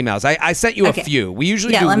screenshot emails. I sent you a few. We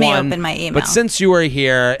usually do one. Yeah, let me open my email. But since you were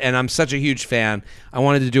here and I'm such a huge fan, I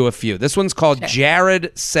wanted to do a few. This one's called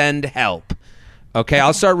Jared Send Help. Okay,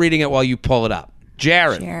 I'll start reading it while you pull it up.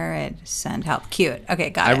 Jared, send help. Cute. Okay,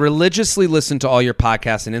 got I it. religiously listen to all your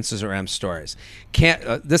podcasts and Instagram stories.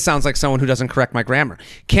 This sounds like someone who doesn't correct my grammar.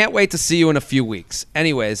 Can't wait to see you in a few weeks.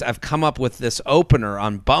 Anyways, I've come up with this opener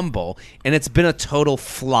on Bumble, and it's been a total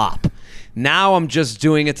flop. Now I'm just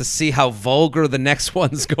doing it to see how vulgar the next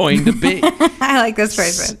one's going to be. I like this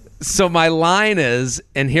phrase. So my line is,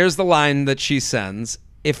 and here's the line that she sends,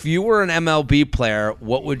 if you were an MLB player,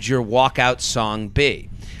 what would your walkout song be?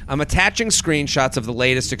 I'm attaching screenshots of the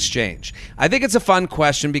latest exchange. I think it's a fun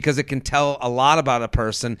question because it can tell a lot about a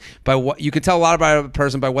person by what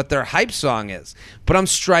their hype song is. But I'm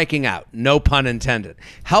striking out, no pun intended.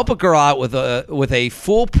 Help a girl out with a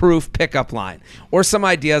foolproof pickup line or some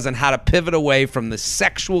ideas on how to pivot away from the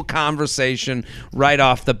sexual conversation right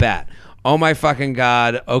off the bat. Oh my fucking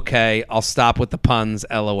God. Okay, I'll stop with the puns,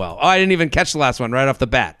 LOL. Oh, I didn't even catch the last one right off the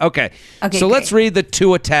bat. Okay, so let's read the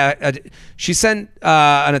two she sent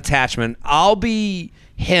an attachment. I'll be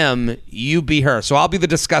him, you be her. So I'll be the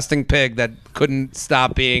disgusting pig that couldn't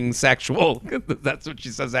stop being sexual. That's what she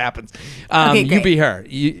says happens. You be her.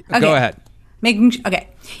 Go ahead.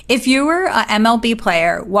 If you were an MLB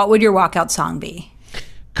player, what would your walkout song be?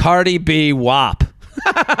 Cardi B WAP.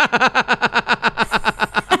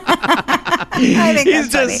 I think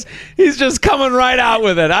that's funny. He's just coming right out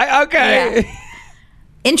with it. Okay. Yeah.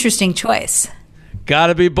 Interesting choice.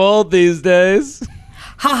 Gotta be bold these days.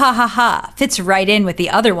 Ha ha ha ha. Fits right in with the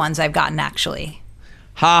other ones I've gotten, actually.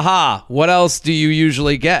 Ha ha. What else do you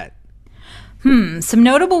usually get? Some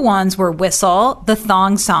notable ones were Whistle, The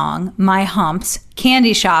Thong Song, My Humps,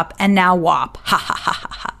 Candy Shop, and now WAP. Ha ha ha ha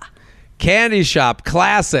ha. Candy Shop,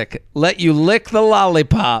 classic. Let you lick the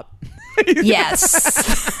lollipop. Yes.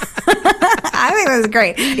 I think that was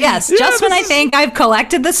great. Yes, just when I think I've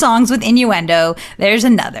collected the songs with innuendo, there's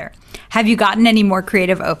another. Have you gotten any more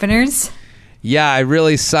creative openers? Yeah, I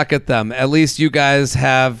really suck at them. At least you guys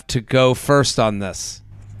have to go first on this.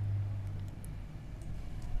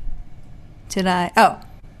 Did I? Oh.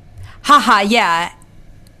 Haha, yeah.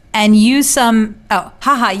 And you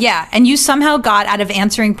yeah. And you somehow got out of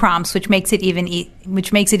answering prompts, which makes it even,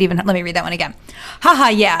 let me read that one again. Haha,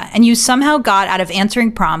 yeah. And you somehow got out of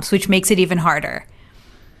answering prompts, which makes it even harder.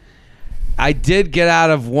 I did get out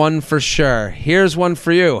of one for sure. Here's one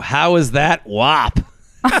for you. How is that WAP?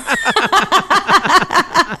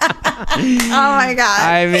 Oh my God.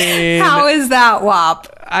 I mean, how is that WAP?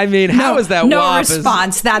 I mean, how is that no WAP? No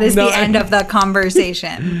response. That is the end of the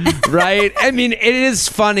conversation. Right? I mean, it is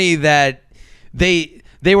funny that they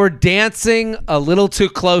were dancing a little too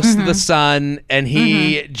close to the sun, and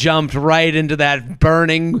he jumped right into that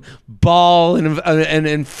burning ball and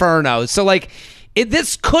inferno. So, like,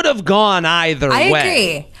 this could have gone either way. I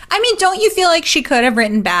agree. I mean, don't you feel like she could have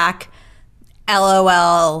written back,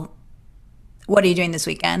 LOL, what are you doing this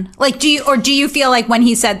weekend? Like, do you feel like when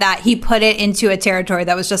he said that, he put it into a territory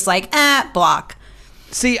that was just like, block?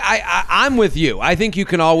 See, I'm with you. I think you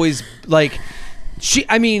can always, like, she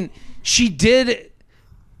did,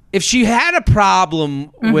 if she had a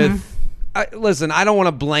problem with, listen, I don't want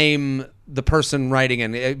to blame the person writing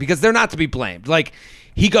it because they're not to be blamed. Like,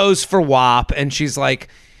 he goes for WAP and she's like,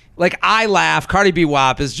 I laugh. Cardi B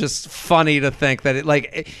WAP is just funny to think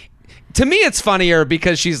that to me, it's funnier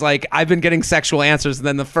because she's like, I've been getting sexual answers, and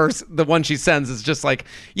then the one she sends is just like,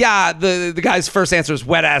 yeah, the guy's first answer is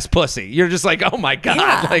wet ass pussy. You're just like, oh my God.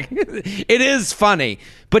 Yeah. Like, it is funny.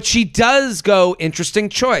 But she does go, interesting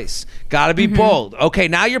choice. Gotta be bold. Okay,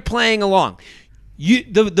 now you're playing along.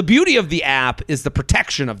 The beauty of the app is the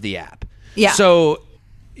protection of the app. Yeah. So,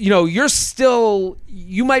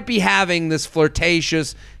 you might be having this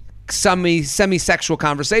flirtatious, semi-sexual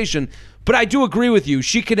conversation, but I do agree with you.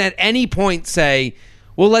 She can at any point say,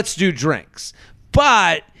 well, let's do drinks.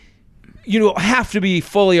 But you have to be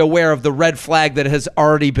fully aware of the red flag that has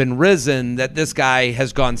already been risen, that this guy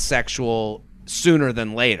has gone sexual sooner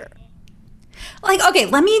than later. Like, okay,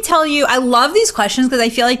 let me tell you, I love these questions because I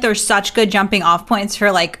feel like they're such good jumping off points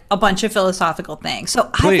for like a bunch of philosophical things. So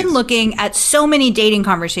Please. I've been looking at so many dating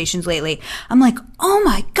conversations lately. I'm like, oh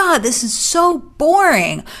my God, this is so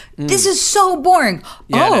boring. This is so boring.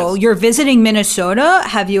 Yeah, you're visiting Minnesota?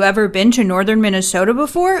 Have you ever been to northern Minnesota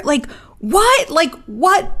before? Like, what? Like,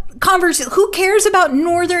 what? Who cares about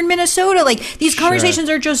northern Minnesota? Like, these conversations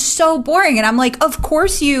are just so boring. And I'm like, of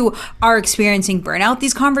course you are experiencing burnout.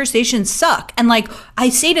 These conversations suck. And like, I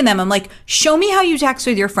say to them, I'm like, show me how you text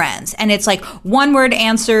with your friends. And it's like one word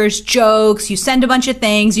answers, jokes, you send a bunch of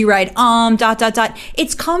things, you write, ...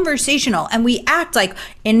 It's conversational. And we act like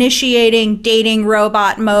initiating dating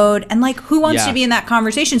robot mode. And like, who wants to be in that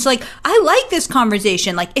conversation? So like, I like this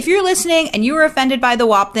conversation. Like, if you're listening and you were offended by the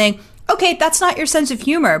WAP thing, okay, that's not your sense of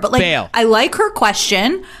humor, but like, Bail. I like her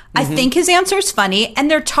question. I think his answer is funny,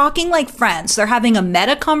 and they're talking like friends. They're having a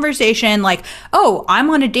meta conversation like, oh, I'm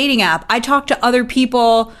on a dating app. I talk to other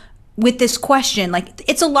people with this question. Like,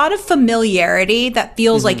 it's a lot of familiarity that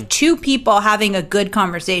feels like two people having a good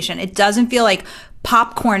conversation. It doesn't feel like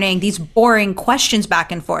popcorning these boring questions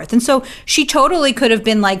back and forth. And so she totally could have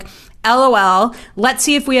been like, LOL, let's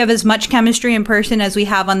see if we have as much chemistry in person as we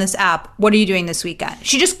have on this app. What are you doing this weekend?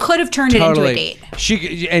 She just could have turned it into a date.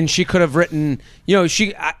 She could have written,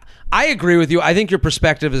 I agree with you. I think your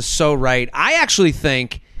perspective is so right. I actually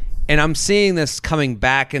think, and I'm seeing this coming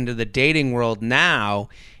back into the dating world now,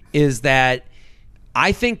 is that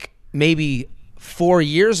I think maybe 4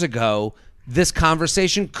 years ago, this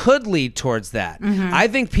conversation could lead towards that. I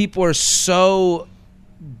think people are so,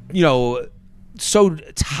 so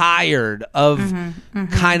tired of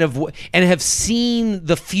kind of and have seen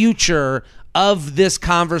the future of this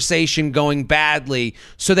conversation going badly,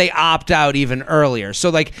 so they opt out even earlier. So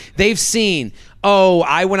like, they've seen,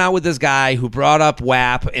 I went out with this guy who brought up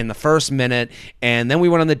WAP in the first minute, and then we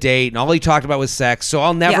went on the date and all he talked about was sex, so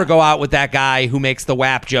I'll never go out with that guy who makes the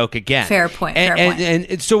WAP joke again. Fair point.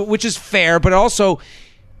 And so, which is fair, but also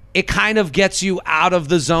it kind of gets you out of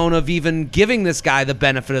the zone of even giving this guy the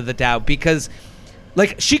benefit of the doubt, because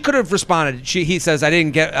like she could have responded. He says, I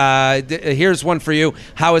didn't get, here's one for you.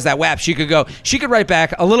 How is that WAP? She could write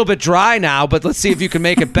back, a little bit dry now, but let's see if you can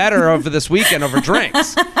make it better over this weekend over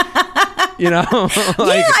drinks. You know? Yeah,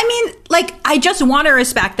 I mean, like, I just want to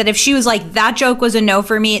respect that if she was like, that joke was a no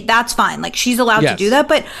for me, that's fine. Like, she's allowed to do that.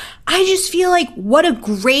 But I just feel like what a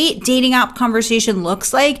great dating app conversation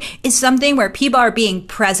looks like is something where people are being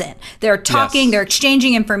present. They're talking, they're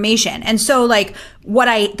exchanging information. And so, like,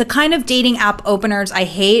 the kind of dating app openers I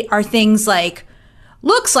hate are things like,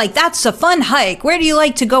 looks like that's a fun hike. Where do you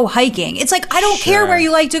like to go hiking? It's like, I don't care where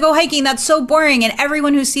you like to go hiking. That's so boring. And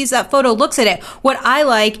everyone who sees that photo looks at it. What I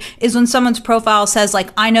like is when someone's profile says like,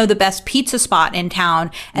 I know the best pizza spot in town.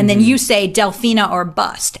 And then you say Delfina or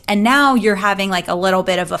bust. And now you're having like a little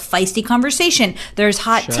bit of a feisty conversation. There's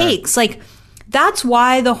hot takes. Like, that's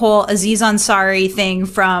why the whole Aziz Ansari thing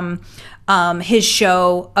from his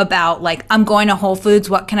show about like, I'm going to Whole Foods,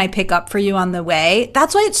 what can I pick up for you on the way?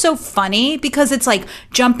 That's why it's so funny, because it's like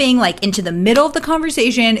jumping like into the middle of the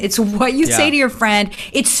conversation. It's what you say to your friend.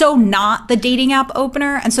 It's so not the dating app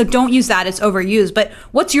opener. And so don't use that. It's overused. But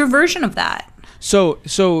what's your version of that? So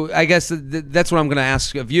I guess that's what I'm going to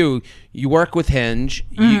ask of you. You work with Hinge.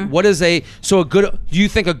 What is do you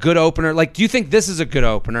think a good opener, like, do you think this is a good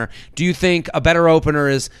opener? Do you think a better opener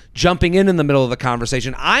is jumping in the middle of the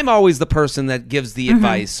conversation? I'm always the person that gives the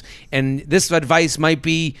advice, and this advice might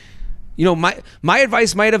be, you know, my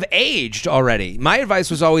advice might have aged already. My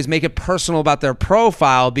advice was always make it personal about their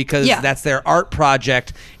profile, because that's their art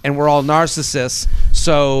project and we're all narcissists.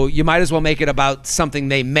 So you might as well make it about something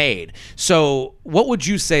they made. So what would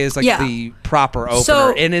you say is like the proper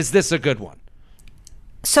opener? And is this a good one?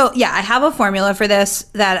 So yeah, I have a formula for this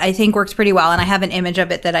that I think works pretty well. And I have an image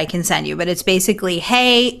of it that I can send you, but it's basically,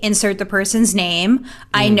 hey, insert the person's name.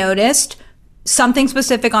 I noticed something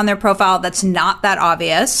specific on their profile that's not that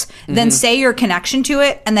obvious, then say your connection to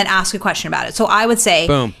it, and then ask a question about it. So I would say,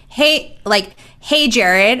 boom. Hey,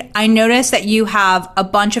 Jared, I noticed that you have a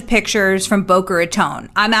bunch of pictures from Boca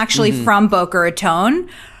Raton. I'm actually from Boca Raton.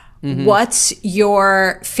 What's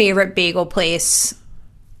your favorite bagel place?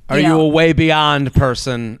 Are you a Way Beyond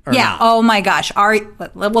person or not? Oh my gosh.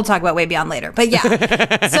 We'll talk about Way Beyond later. But yeah.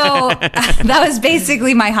 So that was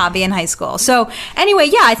basically my hobby in high school. So anyway,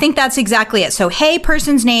 yeah, I think that's exactly it. So, hey,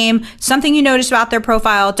 person's name, something you noticed about their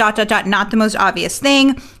profile, ... not the most obvious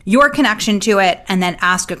thing, your connection to it, and then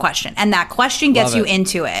ask a question. And that question gets you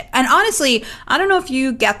into it. And honestly, I don't know if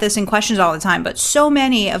you get this in questions all the time, but so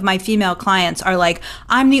many of my female clients are like,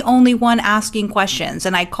 I'm the only one asking questions.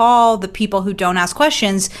 And I call the people who don't ask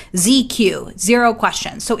questions ZQ, zero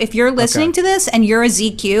questions. So if you're listening to this and you're a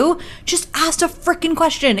ZQ, just ask a freaking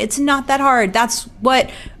question. It's not that hard. That's what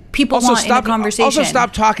people want in a conversation. Also,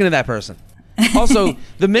 stop talking to that person. Also,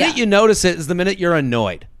 the minute you notice it is the minute you're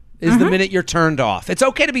annoyed. Is the minute you're turned off. It's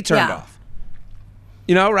okay to be turned off.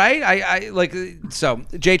 You know, right? I like, so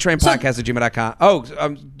jtrainpodcast@gmail.com. Oh,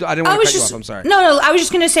 I didn't want to cut you off. I'm sorry. No, I was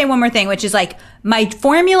just going to say one more thing, which is like, my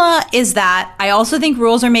formula is that I also think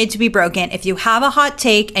rules are made to be broken. If you have a hot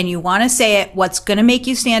take and you want to say it, what's going to make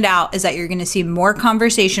you stand out is that you're going to seem more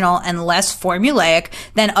conversational and less formulaic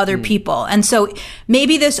than other people. And so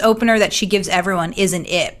maybe this opener that she gives everyone isn't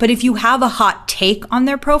it. But if you have a hot take on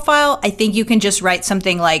their profile, I think you can just write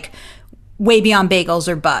something like, Way Beyond bagels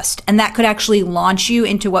or bust. And that could actually launch you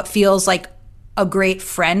into what feels like a great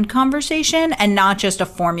friend conversation and not just a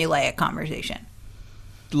formulaic conversation.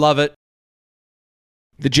 Love it.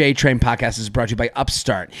 The J Train podcast is brought to you by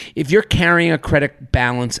Upstart. If you're carrying a credit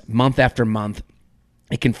balance month after month,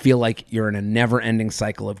 it can feel like you're in a never-ending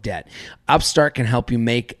cycle of debt. Upstart can help you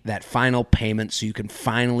make that final payment so you can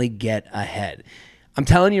finally get ahead. I'm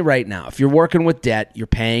telling you right now, if you're working with debt, you're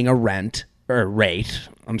paying a rate. If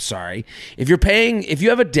you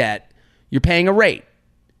have a debt, you're paying a rate.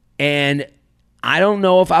 And I don't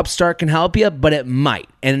know if Upstart can help you, but it might.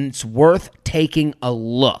 And it's worth taking a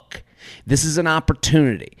look. This is an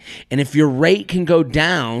opportunity. And if your rate can go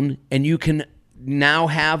down and you can now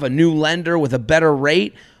have a new lender with a better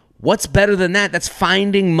rate, what's better than that? That's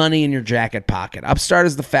finding money in your jacket pocket. Upstart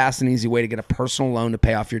is the fast and easy way to get a personal loan to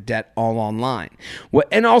pay off your debt all online.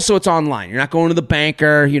 And also it's online. You're not going to the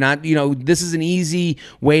banker. You're not, this is an easy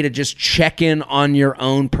way to just check in on your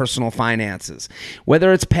own personal finances.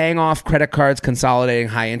 Whether it's paying off credit cards, consolidating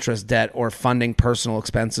high interest debt, or funding personal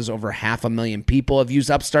expenses, over 500,000 people have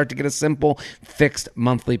used Upstart to get a simple fixed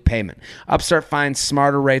monthly payment. Upstart finds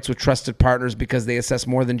smarter rates with trusted partners because they assess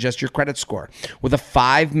more than just your credit score. With a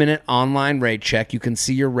 5-minute online rate check, you can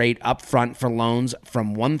see your rate up front for loans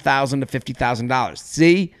from $1,000 to $50,000.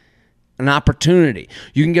 See? an opportunity.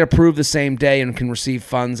 You can get approved the same day and can receive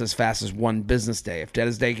funds as fast as one business day. If debt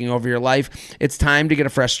is taking over your life, it's time to get a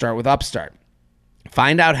fresh start with Upstart.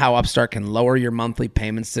 Find out how Upstart can lower your monthly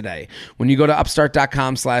payments today when you go to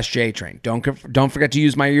upstart.com/JTrain. Don't forget to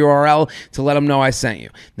use my URL to let them know I sent you.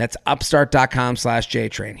 That's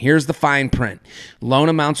upstart.com/JTrain. Here's the fine print. Loan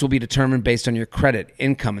amounts will be determined based on your credit,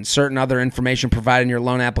 income, and certain other information provided in your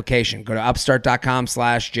loan application. Go to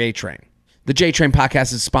upstart.com/JTrain. The J-Train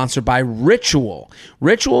podcast is sponsored by Ritual.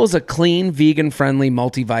 Ritual is a clean, vegan-friendly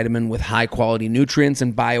multivitamin with high-quality nutrients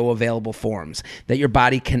and bioavailable forms that your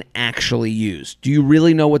body can actually use. Do you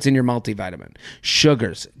really know what's in your multivitamin?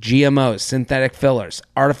 Sugars, GMOs, synthetic fillers,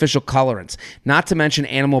 artificial colorants, not to mention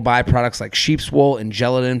animal byproducts like sheep's wool and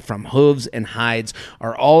gelatin from hooves and hides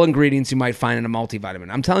are all ingredients you might find in a multivitamin.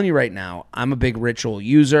 I'm telling you right now, I'm a big Ritual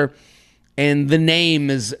user. And the name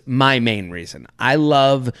is my main reason. I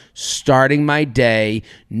love starting my day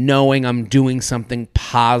knowing I'm doing something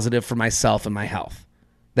positive for myself and my health.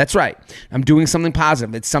 That's right. I'm doing something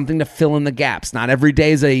positive. It's something to fill in the gaps. Not every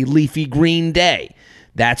day is a leafy green day.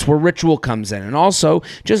 That's where Ritual comes in. And also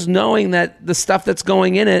just knowing that the stuff that's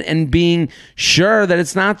going in it and being sure that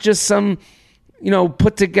it's not just some,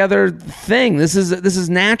 put together thing. This is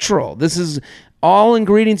natural. This is all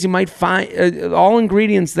ingredients you might find, all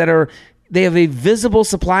ingredients they have a visible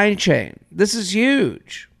supply chain. This is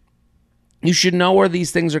huge. You should know where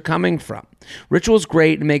these things are coming from. Ritual's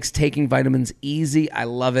great. It makes taking vitamins easy. I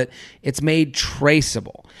love it. It's made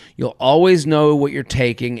traceable. You'll always know what you're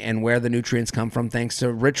taking and where the nutrients come from thanks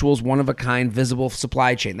to Ritual's one-of-a-kind visible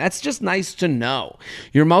supply chain. That's just nice to know.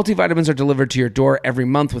 Your multivitamins are delivered to your door every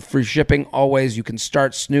month with free shipping. Always, you can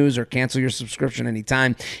start, snooze, or cancel your subscription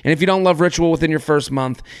anytime. And if you don't love Ritual within your first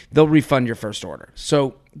month, they'll refund your first order.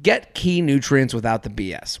 So get key nutrients without the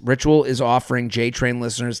BS. Ritual is offering J-Train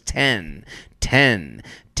listeners 10%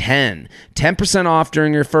 off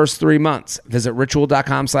during your first 3 months. Visit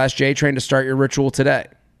ritual.com/JTrain to start your Ritual today.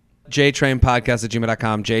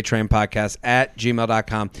 JTrainPodcast@gmail.com,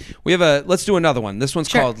 JTrainPodcast@gmail.com. Let's do another one. This one's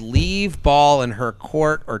called Leave Ball in Her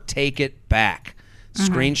Court or Take It Back.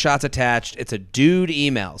 Screenshots attached. It's a dude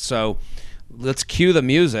email. So let's cue the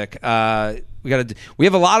music. We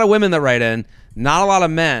have a lot of women that write in, not a lot of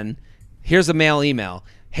men. Here's a male email.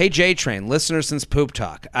 Hey, J-Train, listener since Poop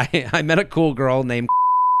Talk. I met a cool girl named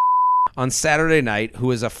on Saturday night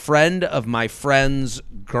who is a friend of my friend's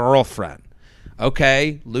girlfriend.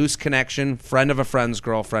 Okay, loose connection, friend of a friend's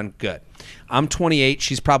girlfriend, good. I'm 28,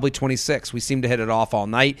 she's probably 26. We seem to hit it off all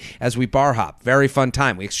night as we bar hop. Very fun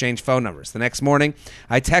time. We exchange phone numbers. The next morning,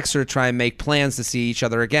 I text her to try and make plans to see each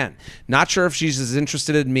other again. Not sure if she's as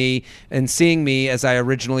interested in me and seeing me as I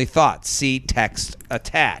originally thought. See text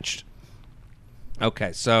attached.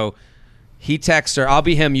 Okay, so he texts her. I'll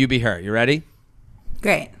be him, you be her. You ready?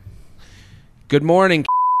 Great. Good morning.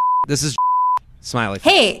 This is smiley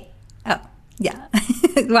face. Hey. Oh, yeah.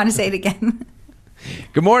 Want to say it again?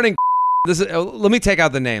 Good morning. Let me take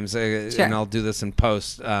out the names Sure. and I'll do this in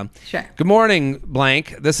post. Sure. Good morning,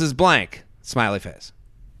 blank. This is blank. Smiley face.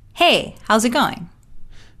 Hey, how's it going?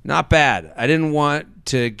 Not bad. I didn't want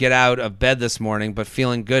to get out of bed this morning, but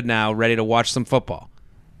feeling good now, ready to watch some football.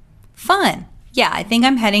 Fun. Yeah, I think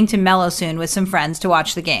I'm heading to Mello soon with some friends to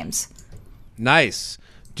watch the games. Nice.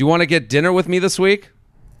 Do you want to get dinner with me this week?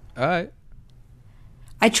 All right.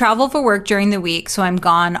 I travel for work during the week, so I'm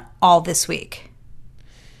gone all this week.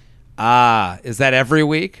 Is that every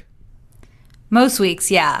week? Most weeks,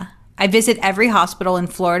 yeah. I visit every hospital in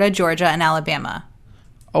Florida, Georgia, and Alabama.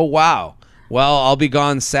 Oh, wow. Well, I'll be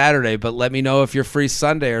gone Saturday, but let me know if you're free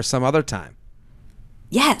Sunday or some other time.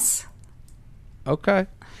 Yes. Okay.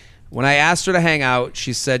 When I asked her to hang out,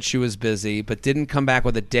 she said she was busy, but didn't come back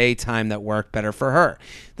with a daytime that worked better for her.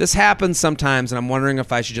 This happens sometimes, and I'm wondering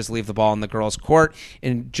if I should just leave the ball in the girl's court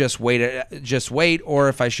and just wait, or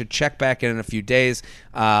if I should check back in a few days,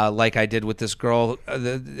 like I did with this girl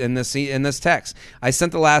in this text. I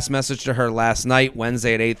sent the last message to her last night,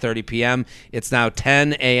 Wednesday at 8:30 p.m. It's now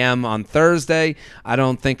 10 a.m. on Thursday. I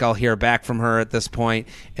don't think I'll hear back from her at this point,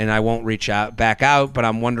 and I won't reach back out. But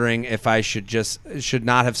I'm wondering if I should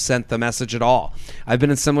not have sent the message at all. I've been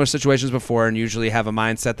in similar situations before and usually have a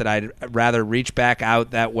mindset that I'd rather reach back out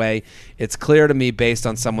that way. It's clear to me based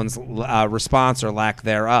on someone's response or lack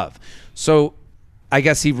thereof. So I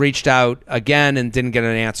guess he reached out again and didn't get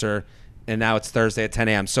an answer, and now it's Thursday at 10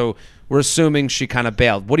 a.m. So we're assuming she kind of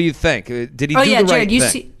bailed. What do you think? Did he do the right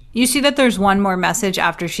thing? You see that there's one more message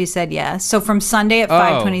after she said yes. So from Sunday at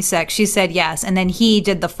 5:26, she said yes, and then he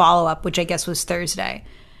did the follow-up, which I guess was Thursday.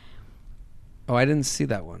 Oh, I didn't see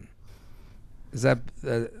that one. Is that,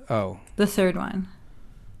 The third one.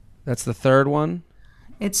 That's the third one?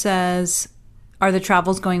 It says, are the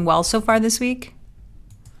travels going well so far this week?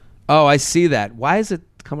 Oh, I see that. Why is it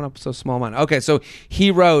coming up so small? Mine. Okay, so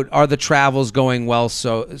he wrote, are the travels going well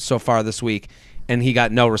so far this week? And he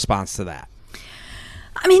got no response to that.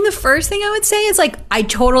 I mean, the first thing I would say is, like, I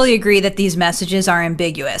totally agree that these messages are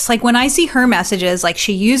ambiguous. Like, when I see her messages, like,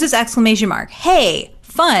 she uses exclamation mark, hey,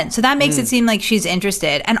 fun. So that makes it seem like she's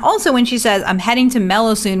interested. And also when she says, I'm heading to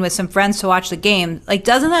Mellow soon with some friends to watch the game, like,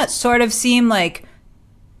 doesn't that sort of seem like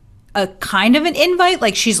a kind of an invite?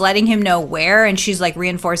 Like, she's letting him know where, and she's, like,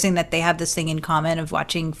 reinforcing that they have this thing in common of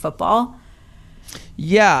watching football.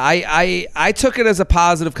 Yeah, I took it as a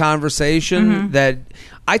positive conversation. That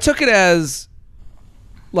I took it as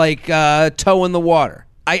like toe in the water.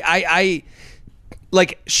 I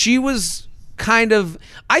like, she was kind of,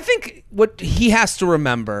 I think what he has to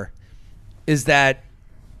remember is that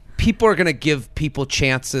people are going to give people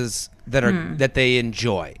chances that are that they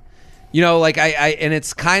enjoy. You know, like I and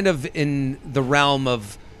it's kind of in the realm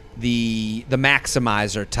of the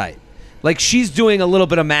maximizer type. Like, she's doing a little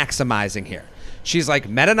bit of maximizing here. She's like,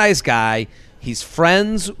 met a nice guy. He's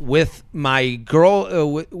friends with my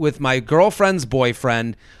with my girlfriend's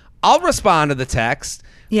boyfriend. I'll respond to the text.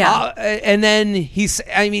 Yeah. And then he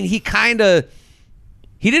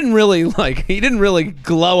didn't really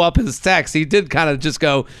glow up his text. He did kind of just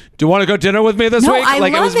go, do you want to go dinner with me this week? I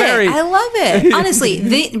like, love it was very... I love it.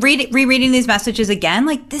 Honestly, rereading these messages again,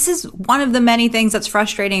 like, this is one of the many things that's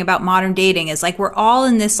frustrating about modern dating, is like, we're all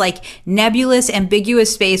in this like nebulous,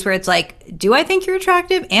 ambiguous space where it's like, do I think you're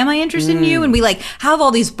attractive? Am I interested in you? And we like have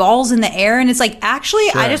all these balls in the air, and it's like, actually,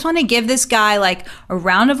 I just want to give this guy like a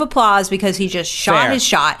round of applause because he just shot his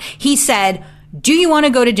shot. He said, do you want to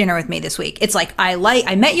go to dinner with me this week? It's like, I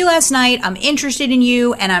met you last night. I'm interested in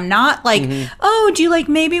you. And I'm not like, oh, do you like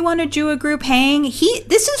maybe want to do a group hang?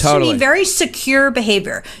 This is to me very secure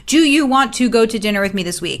behavior. Do you want to go to dinner with me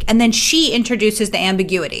this week? And then she introduces the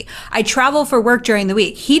ambiguity. I travel for work during the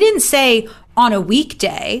week. He didn't say on a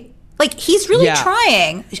weekday. Like, he's really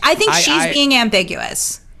trying. I think she's being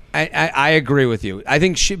ambiguous. I agree with you. I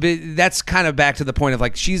think that's kind of back to the point of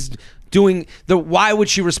like, she's doing why would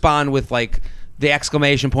she respond with like the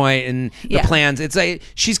exclamation point and the plans? It's like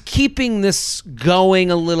she's keeping this going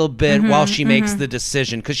a little bit while she makes the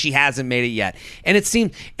decision, because she hasn't made it yet. And it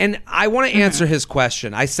seemed, and I want to answer his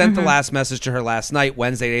question. I sent the last message to her last night,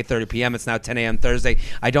 Wednesday at 8:30 p.m. It's now 10 a.m. Thursday.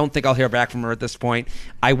 I don't think I'll hear back from her at this point.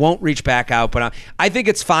 I won't reach back out, but I think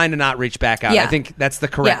it's fine to not reach back out. I think that's the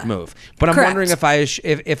correct move. But I'm wondering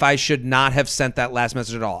if I should not have sent that last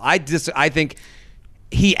message at all. I think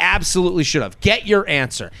he absolutely should have. Get your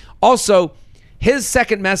answer. Also, his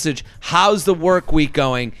second message, how's the work week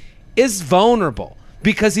going, is vulnerable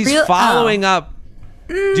because he's following up.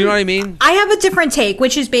 Do you know what I mean? I have a different take,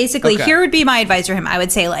 which is basically, here would be my advice for him. I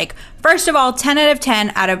would say, like, first of all, 10 out of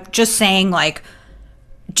 10 out of just saying, like,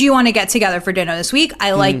 do you want to get together for dinner this week?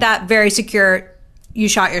 I like that. Very secure. You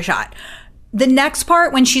shot your shot. The next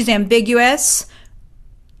part, when she's ambiguous,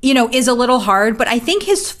 you know, is a little hard. But I think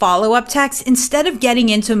his follow-up text, instead of getting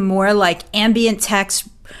into more like ambient text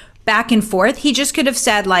back and forth, he just could have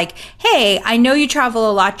said like, hey, I know you travel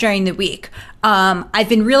a lot during the week. I've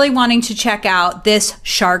been really wanting to check out this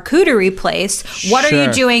charcuterie place. What are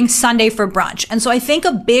you doing Sunday for brunch? And so I think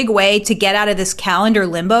a big way to get out of this calendar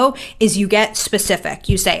limbo is you get specific.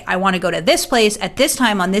 You say, I want to go to this place at this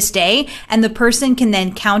time on this day. And the person can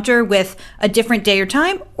then counter with a different day or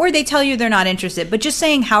time, or they tell you they're not interested. But just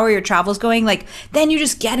saying, how are your travels going? Like, then you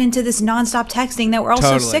just get into this nonstop texting that we're all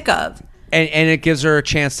so sick of. And it gives her a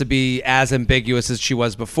chance to be as ambiguous as she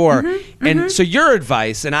was before. And so your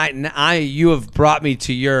advice, and you have brought me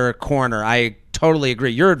to your corner. I totally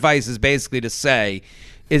agree. Your advice is basically to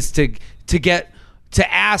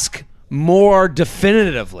ask more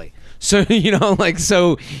definitively. So, you know, like,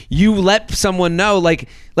 so you let someone know, like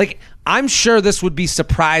I'm sure this would be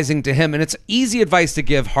surprising to him, and it's easy advice to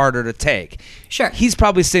give, harder to take. Sure. He's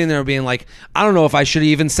probably sitting there being like, I don't know if I should have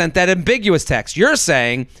even sent that ambiguous text. You're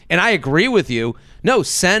saying, and I agree with you, no,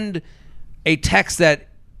 send a text that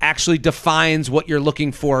actually defines what you're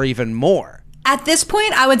looking for even more. At this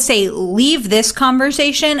point, I would say leave this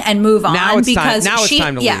conversation and move on. Now it's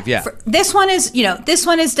time to leave. Yeah. This one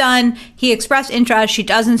is done. He expressed interest. She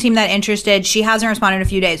doesn't seem that interested. She hasn't responded in a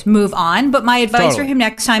few days. Move on. But my advice for him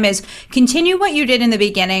next time is continue what you did in the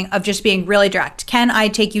beginning of just being really direct. Can I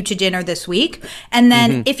take you to dinner this week? And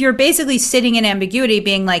then if you're basically sitting in ambiguity,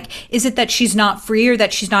 being like, is it that she's not free or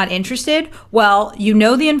that she's not interested? Well, you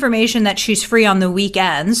know the information that she's free on the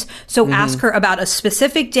weekends. So ask her about a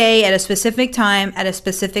specific day at a specific time at a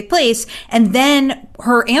specific place, and then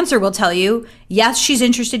her answer will tell you, yes, she's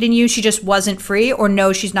interested in you, she just wasn't free, or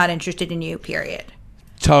no, she's not interested in you, period.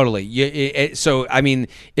 Totally. So, I mean,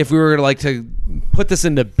 if we were like to put this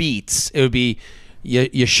into beats, it would be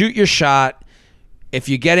you shoot your shot. If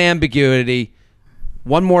you get ambiguity,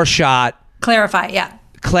 one more shot. Clarify, yeah.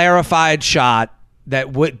 Clarified shot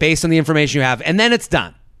based on the information you have, and then it's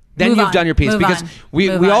done. Then you've done your piece, because we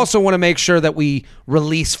also want to make sure that we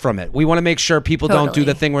release from it. We want to make sure people don't do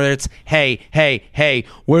the thing where it's hey,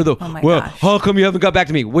 how come you haven't got back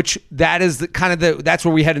to me? Which that is that's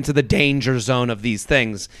where we head into the danger zone of these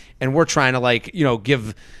things, and we're trying to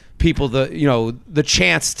give people the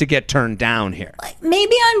chance to get turned down here.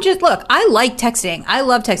 Maybe I'm just I like texting. I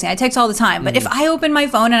love texting. I text all the time. But if I open my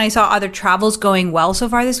phone and I saw other travels going well so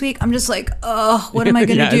far this week, I'm just like, oh, what am I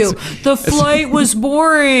gonna do? The flight was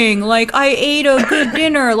boring. I ate a good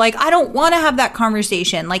dinner. I don't want to have that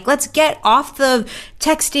conversation. Let's get off the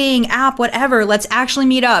texting app, whatever. Let's actually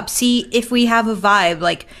meet up. See if we have a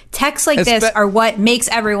vibe. Texts this are what makes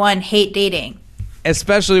everyone hate dating.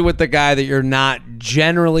 Especially with the guy that you're not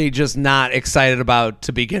generally just not excited about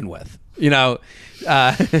to begin with. Maybe that's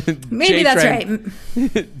right.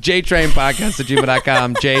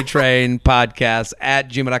 JTrainPodcast@gmail.com.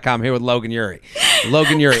 JTrainPodcast@gmail.com. Here with Logan Ury.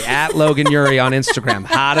 Logan Ury at Logan Ury on Instagram.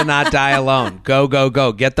 How to Not Die Alone. Go.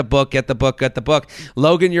 Get the book.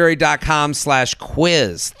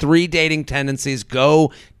 LoganUry.com/quiz. 3 dating tendencies.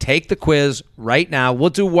 Go take the quiz right now.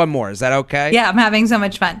 We'll do one more. Is that okay? Yeah, I'm having so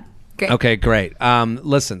much fun. Great. Okay, great.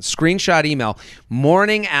 Listen, screenshot email,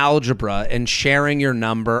 morning algebra, and sharing your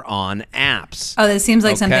number on apps. Oh, this seems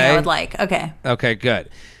like something I would like. Okay. Okay, good.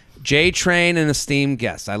 J-Train, an esteemed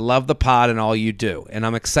guest. I love the pod and all you do, and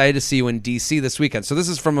I'm excited to see you in D.C. this weekend. So this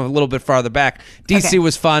is from a little bit farther back. D.C.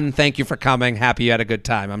 was fun. Thank you for coming. Happy you had a good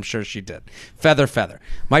time. I'm sure she did. Feather.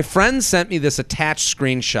 My friend sent me this attached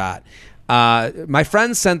screenshot. My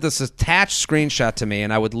friend sent this attached screenshot to me,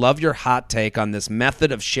 and I would love your hot take on this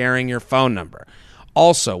method of sharing your phone number.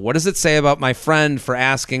 Also, what does it say about my friend for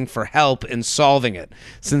asking for help in solving it?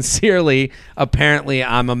 Sincerely, apparently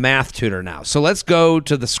I'm a math tutor now. So let's go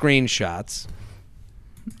to the screenshots.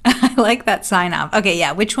 I like that sign off. Okay,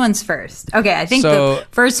 yeah. Which one's first? Okay, I think the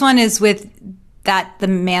first one is with the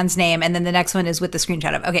man's name, and then the next one is with the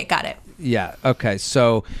screenshot of. Okay, got it. Yeah, okay.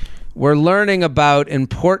 So we're learning about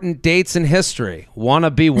important dates in history. Want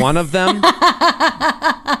to be one of them?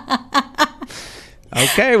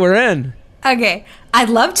 Okay, we're in. Okay, I'd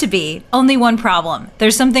love to be. Only one problem.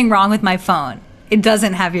 There's something wrong with my phone. It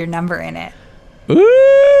doesn't have your number in it.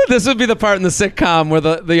 Ooh, this would be the part in the sitcom where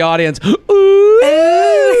the audience, ooh.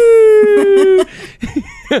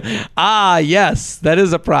 Ah, yes, that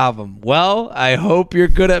is a problem. Well, I hope you're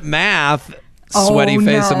good at math. Sweaty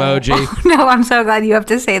face emoji. Oh, no, I'm so glad you have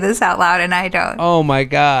to say this out loud and I don't. Oh my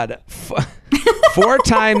God. 4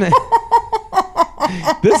 times.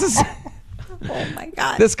 This is. Oh my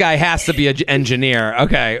God. This guy has to be an engineer.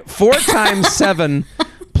 Okay. 4 times 7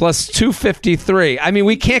 plus 253. I mean,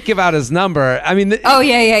 we can't give out his number. I mean.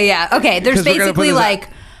 Yeah. Okay. There's basically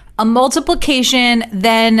a multiplication,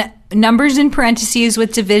 then numbers in parentheses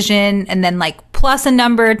with division, and then plus a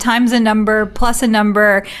number times a number plus a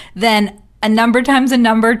number, then a number times a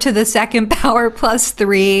number to the second power plus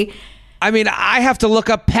 3. I mean, I have to look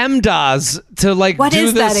up PEMDAS to what do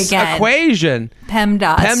is this that again? Equation.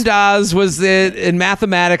 PEMDAS. PEMDAS was in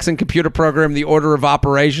mathematics and computer program, the order of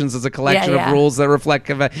operations is a collection of rules that reflect.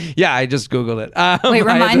 Yeah, I just Googled it. Wait,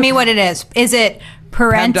 remind me what it is. Is it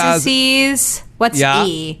parentheses? PEMDAS. What's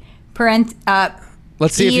E?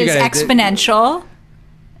 Let's see if you is get exponential.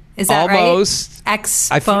 Is that almost right?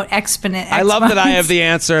 Exponent. I love that I have the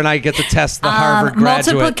answer and I get to test the Harvard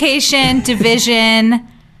graduate. Multiplication, division,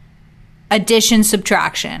 addition,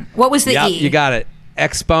 subtraction. What was the E? You got it.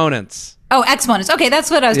 Exponents. Oh, exponents. Okay,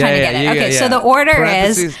 that's what I was trying to get at. Okay, so the order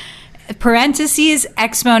is parentheses,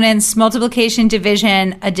 exponents, multiplication,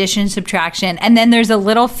 division, addition, subtraction, and then there's a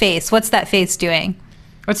little face. What's that face doing?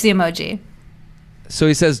 What's the emoji? So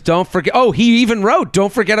he says, don't forget. Oh, he even wrote,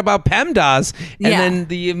 don't forget about PEMDAS. And then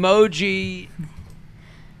the emoji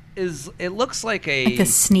it looks like a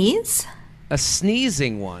sneeze? A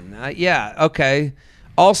sneezing one. Yeah, okay.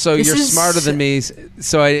 Also, you're smarter than me. So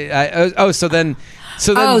so then this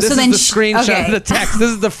is the screenshot of the text.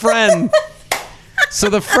 This is the friend. So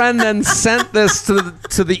the friend then sent this to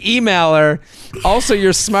the emailer. Also,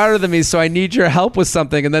 you're smarter than me, so I need your help with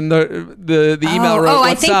something. And then the email wrote,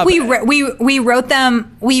 "What's up?" we wrote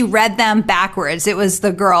them. We read them backwards. It was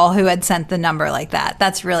the girl who had sent the number like that.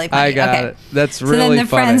 That's really funny. I got it. That's really funny. So then the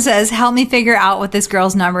friend says, "Help me figure out what this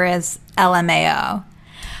girl's number is." LMAO.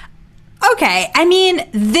 Okay, I mean,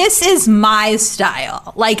 this is my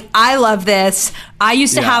style. I love this. I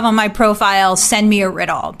used to have on my profile, send me a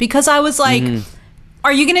riddle, because I was like,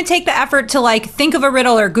 are you going to take the effort to like think of a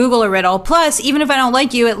riddle or Google a riddle? Plus, even if I don't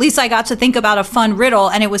like you, at least I got to think about a fun riddle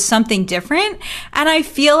and it was something different. And I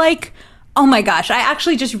feel like, oh my gosh, I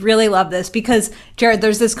actually just really love this because, Jared,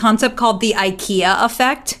 there's this concept called the IKEA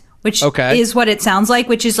effect, which is what it sounds like,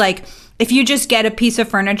 which is like if you just get a piece of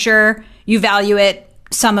furniture, you value it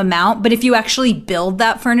some amount, but if you actually build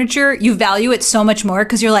that furniture, you value it so much more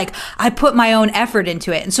because you're like, I put my own effort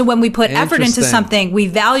into it. And so when we put effort into something, we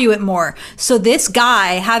value it more. So this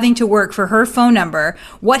guy having to work for her phone number,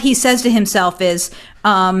 what he says to himself is,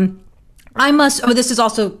 this is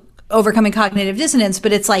also overcoming cognitive dissonance,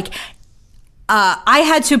 but it's like, I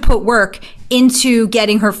had to put work into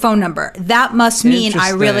getting her phone number. That must mean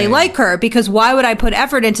I really like her, because why would I put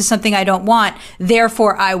effort into something I don't want?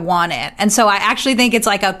 Therefore, I want it. And so I actually think it's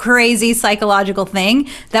like a crazy psychological thing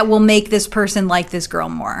that will make this person like this girl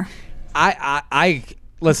more. I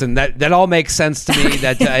listen, that all makes sense to me.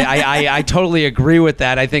 That I totally agree with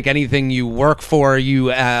that. I think anything you work for, you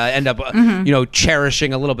end up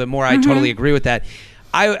cherishing a little bit more. I totally agree with that.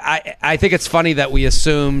 I think it's funny that we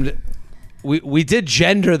assumed we did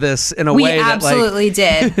gender this in a way that absolutely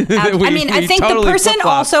did. I think totally the person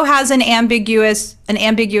also has an ambiguous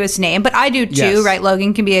name, but I do too, right?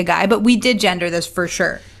 Logan can be a guy, but we did gender this for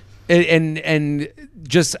sure. And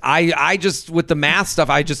just I just with the math stuff,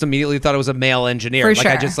 I just immediately thought it was a male engineer.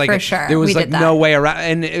 For sure. There was no way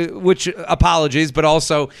around, and which apologies, but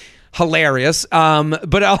also hilarious.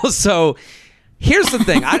 But also, here's the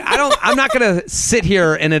thing: I'm not going to sit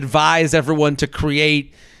here and advise everyone to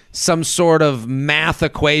create some sort of math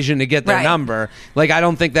equation to get their number. Like, I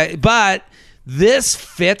don't think that, but this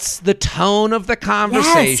fits the tone of the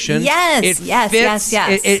conversation. Yes.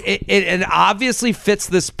 It obviously fits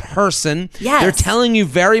this person. Yes. They're telling you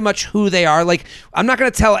very much who they are. Like, I'm not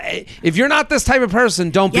going to tell, if you're not this type of person,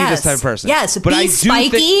 don't be this type of person. Yes, but be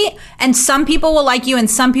spiky, and some people will like you and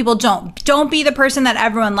some people don't. Don't be the person that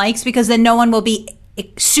everyone likes, because then no one will be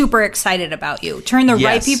super excited about you. Turn the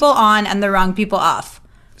right people on and the wrong people off.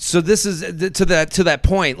 So this is to that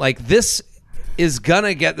point. Like, this is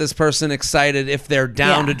gonna get this person excited if they're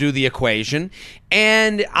down to do the equation.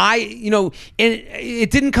 And it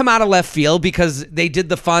didn't come out of left field, because they did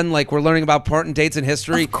the fun, like, we're learning about important dates in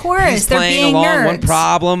history. Of course, he's they're playing being along nerds. one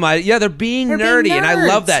problem. They're being nerdy, and I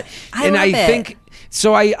love that. I think.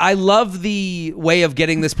 So I love the way of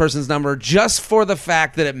getting this person's number, just for the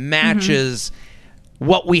fact that it matches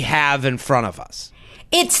what we have in front of us.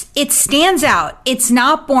 It stands out. It's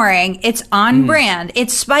not boring. It's on brand.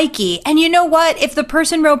 It's spiky. And you know what? If the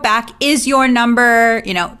person wrote back, is your number,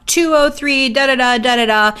 203,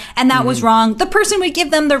 da-da-da, and that was wrong, the person would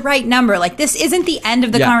give them the right number. Like, this isn't the end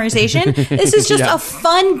of the conversation. This is just a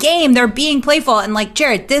fun game. They're being playful. And like,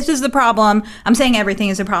 Jared, this is the problem. I'm saying everything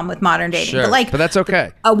is a problem with modern dating. Sure, but that's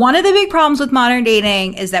okay. One of the big problems with modern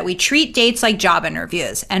dating is that we treat dates like job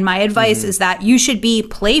interviews. And my advice is that you should be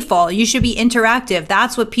playful. You should be interactive.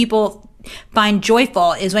 That's what people find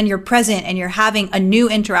joyful, is when you're present and you're having a new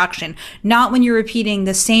interaction, not when you're repeating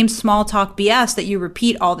the same small talk BS that you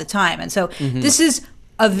repeat all the time. And so this is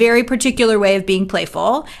a very particular way of being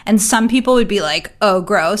playful. And some people would be like, oh,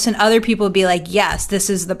 gross. And other people would be like, yes, this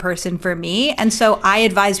is the person for me. And so I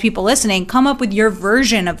advise people listening, come up with your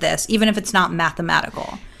version of this, even if it's not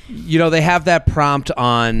mathematical. They have that prompt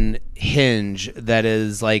on Hinge that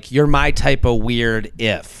is like, you're my type of weird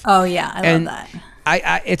if. Oh, yeah. I love that.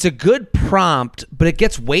 It's a good prompt, but it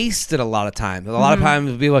gets wasted a lot of times. A lot of times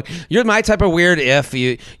it'll be like, you're my type of weird if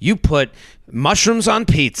you put mushrooms on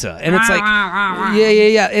pizza. And it's like,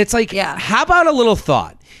 yeah. It's like, how about a little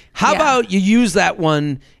thought? How about you use that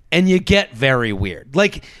one and you get very weird?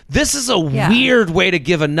 Like, this is a weird way to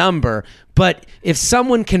give a number, but if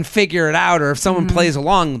someone can figure it out, or if someone plays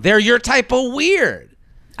along, they're your type of weird.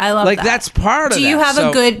 I love that. That's part of Do you have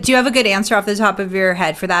a good answer off the top of your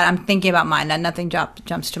head for that? I'm thinking about mine. Nothing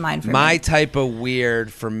jumps to mind for me. My type of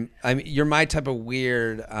weird you're my type of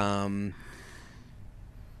weird. I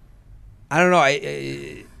don't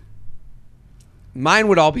know. Mine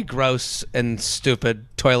would all be gross and stupid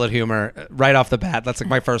toilet humor right off the bat. That's like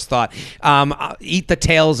my first thought. Eat the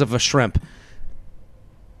tails of a shrimp.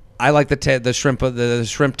 I like the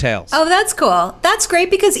shrimp tails. Oh, that's cool. That's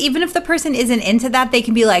great, because even if the person isn't into that, they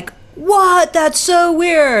can be like, what? That's so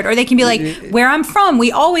weird. Or they can be like, where I'm from,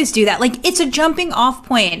 we always do that. Like, it's a jumping off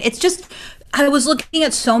point. It's just, I was looking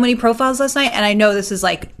at so many profiles last night, and I know this is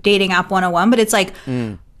like dating app 101, but it's like,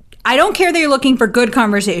 I don't care that you're looking for good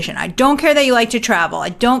conversation. I don't care that you like to travel. I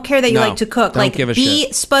don't care that you like to cook. Like,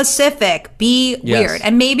 be specific, be weird.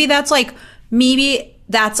 And maybe that's like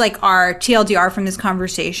our TLDR from this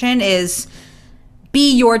conversation is,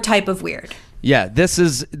 be your type of weird. Yeah, this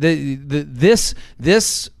is this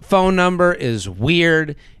phone number is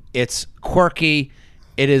weird. It's quirky.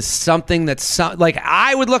 It is something that's like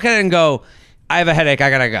I would look at it and go, I have a headache. I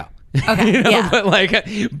gotta go. Okay,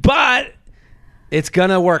 yeah. But it's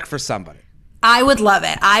gonna work for somebody. I would love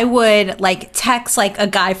it. I would like text like a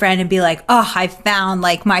guy friend and be like, oh, I found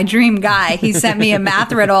like my dream guy. He sent me a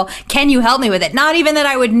math riddle. Can you help me with it? Not even that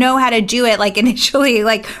I would know how to do it like initially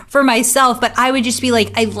like for myself, but I would just be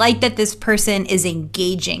like, I like that this person is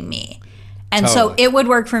engaging me. And so it would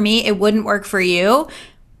work for me. It wouldn't work for you.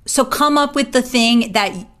 So come up with the thing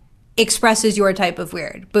that expresses your type of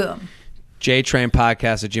weird. Boom.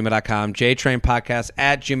 jtrainpodcast@gmail.com,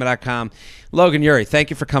 jtrainpodcast@gmail.com. Logan Ury, thank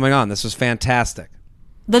you for coming on. This was fantastic.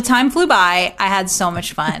 The time flew by. I had so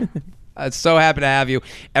much fun. I'm so happy to have you.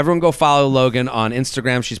 Everyone go follow Logan on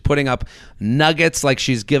Instagram. She's putting up nuggets like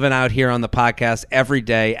she's given out here on the podcast every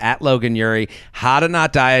day at Logan Ury. How to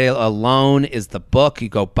Not Die Alone is the book. You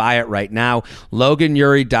go buy it right now.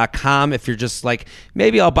 LoganUry.com. If you're just like,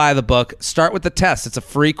 maybe I'll buy the book, start with the test. It's a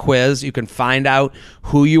free quiz. You can find out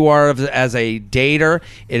who you are as a dater.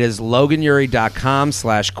 It is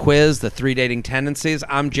LoganUry.com/quiz, the 3 dating tendencies.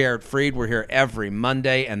 I'm Jared Freed. We're here every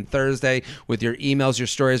Monday and Thursday with your emails, your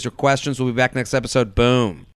stories, your questions. We'll be back next episode. Boom.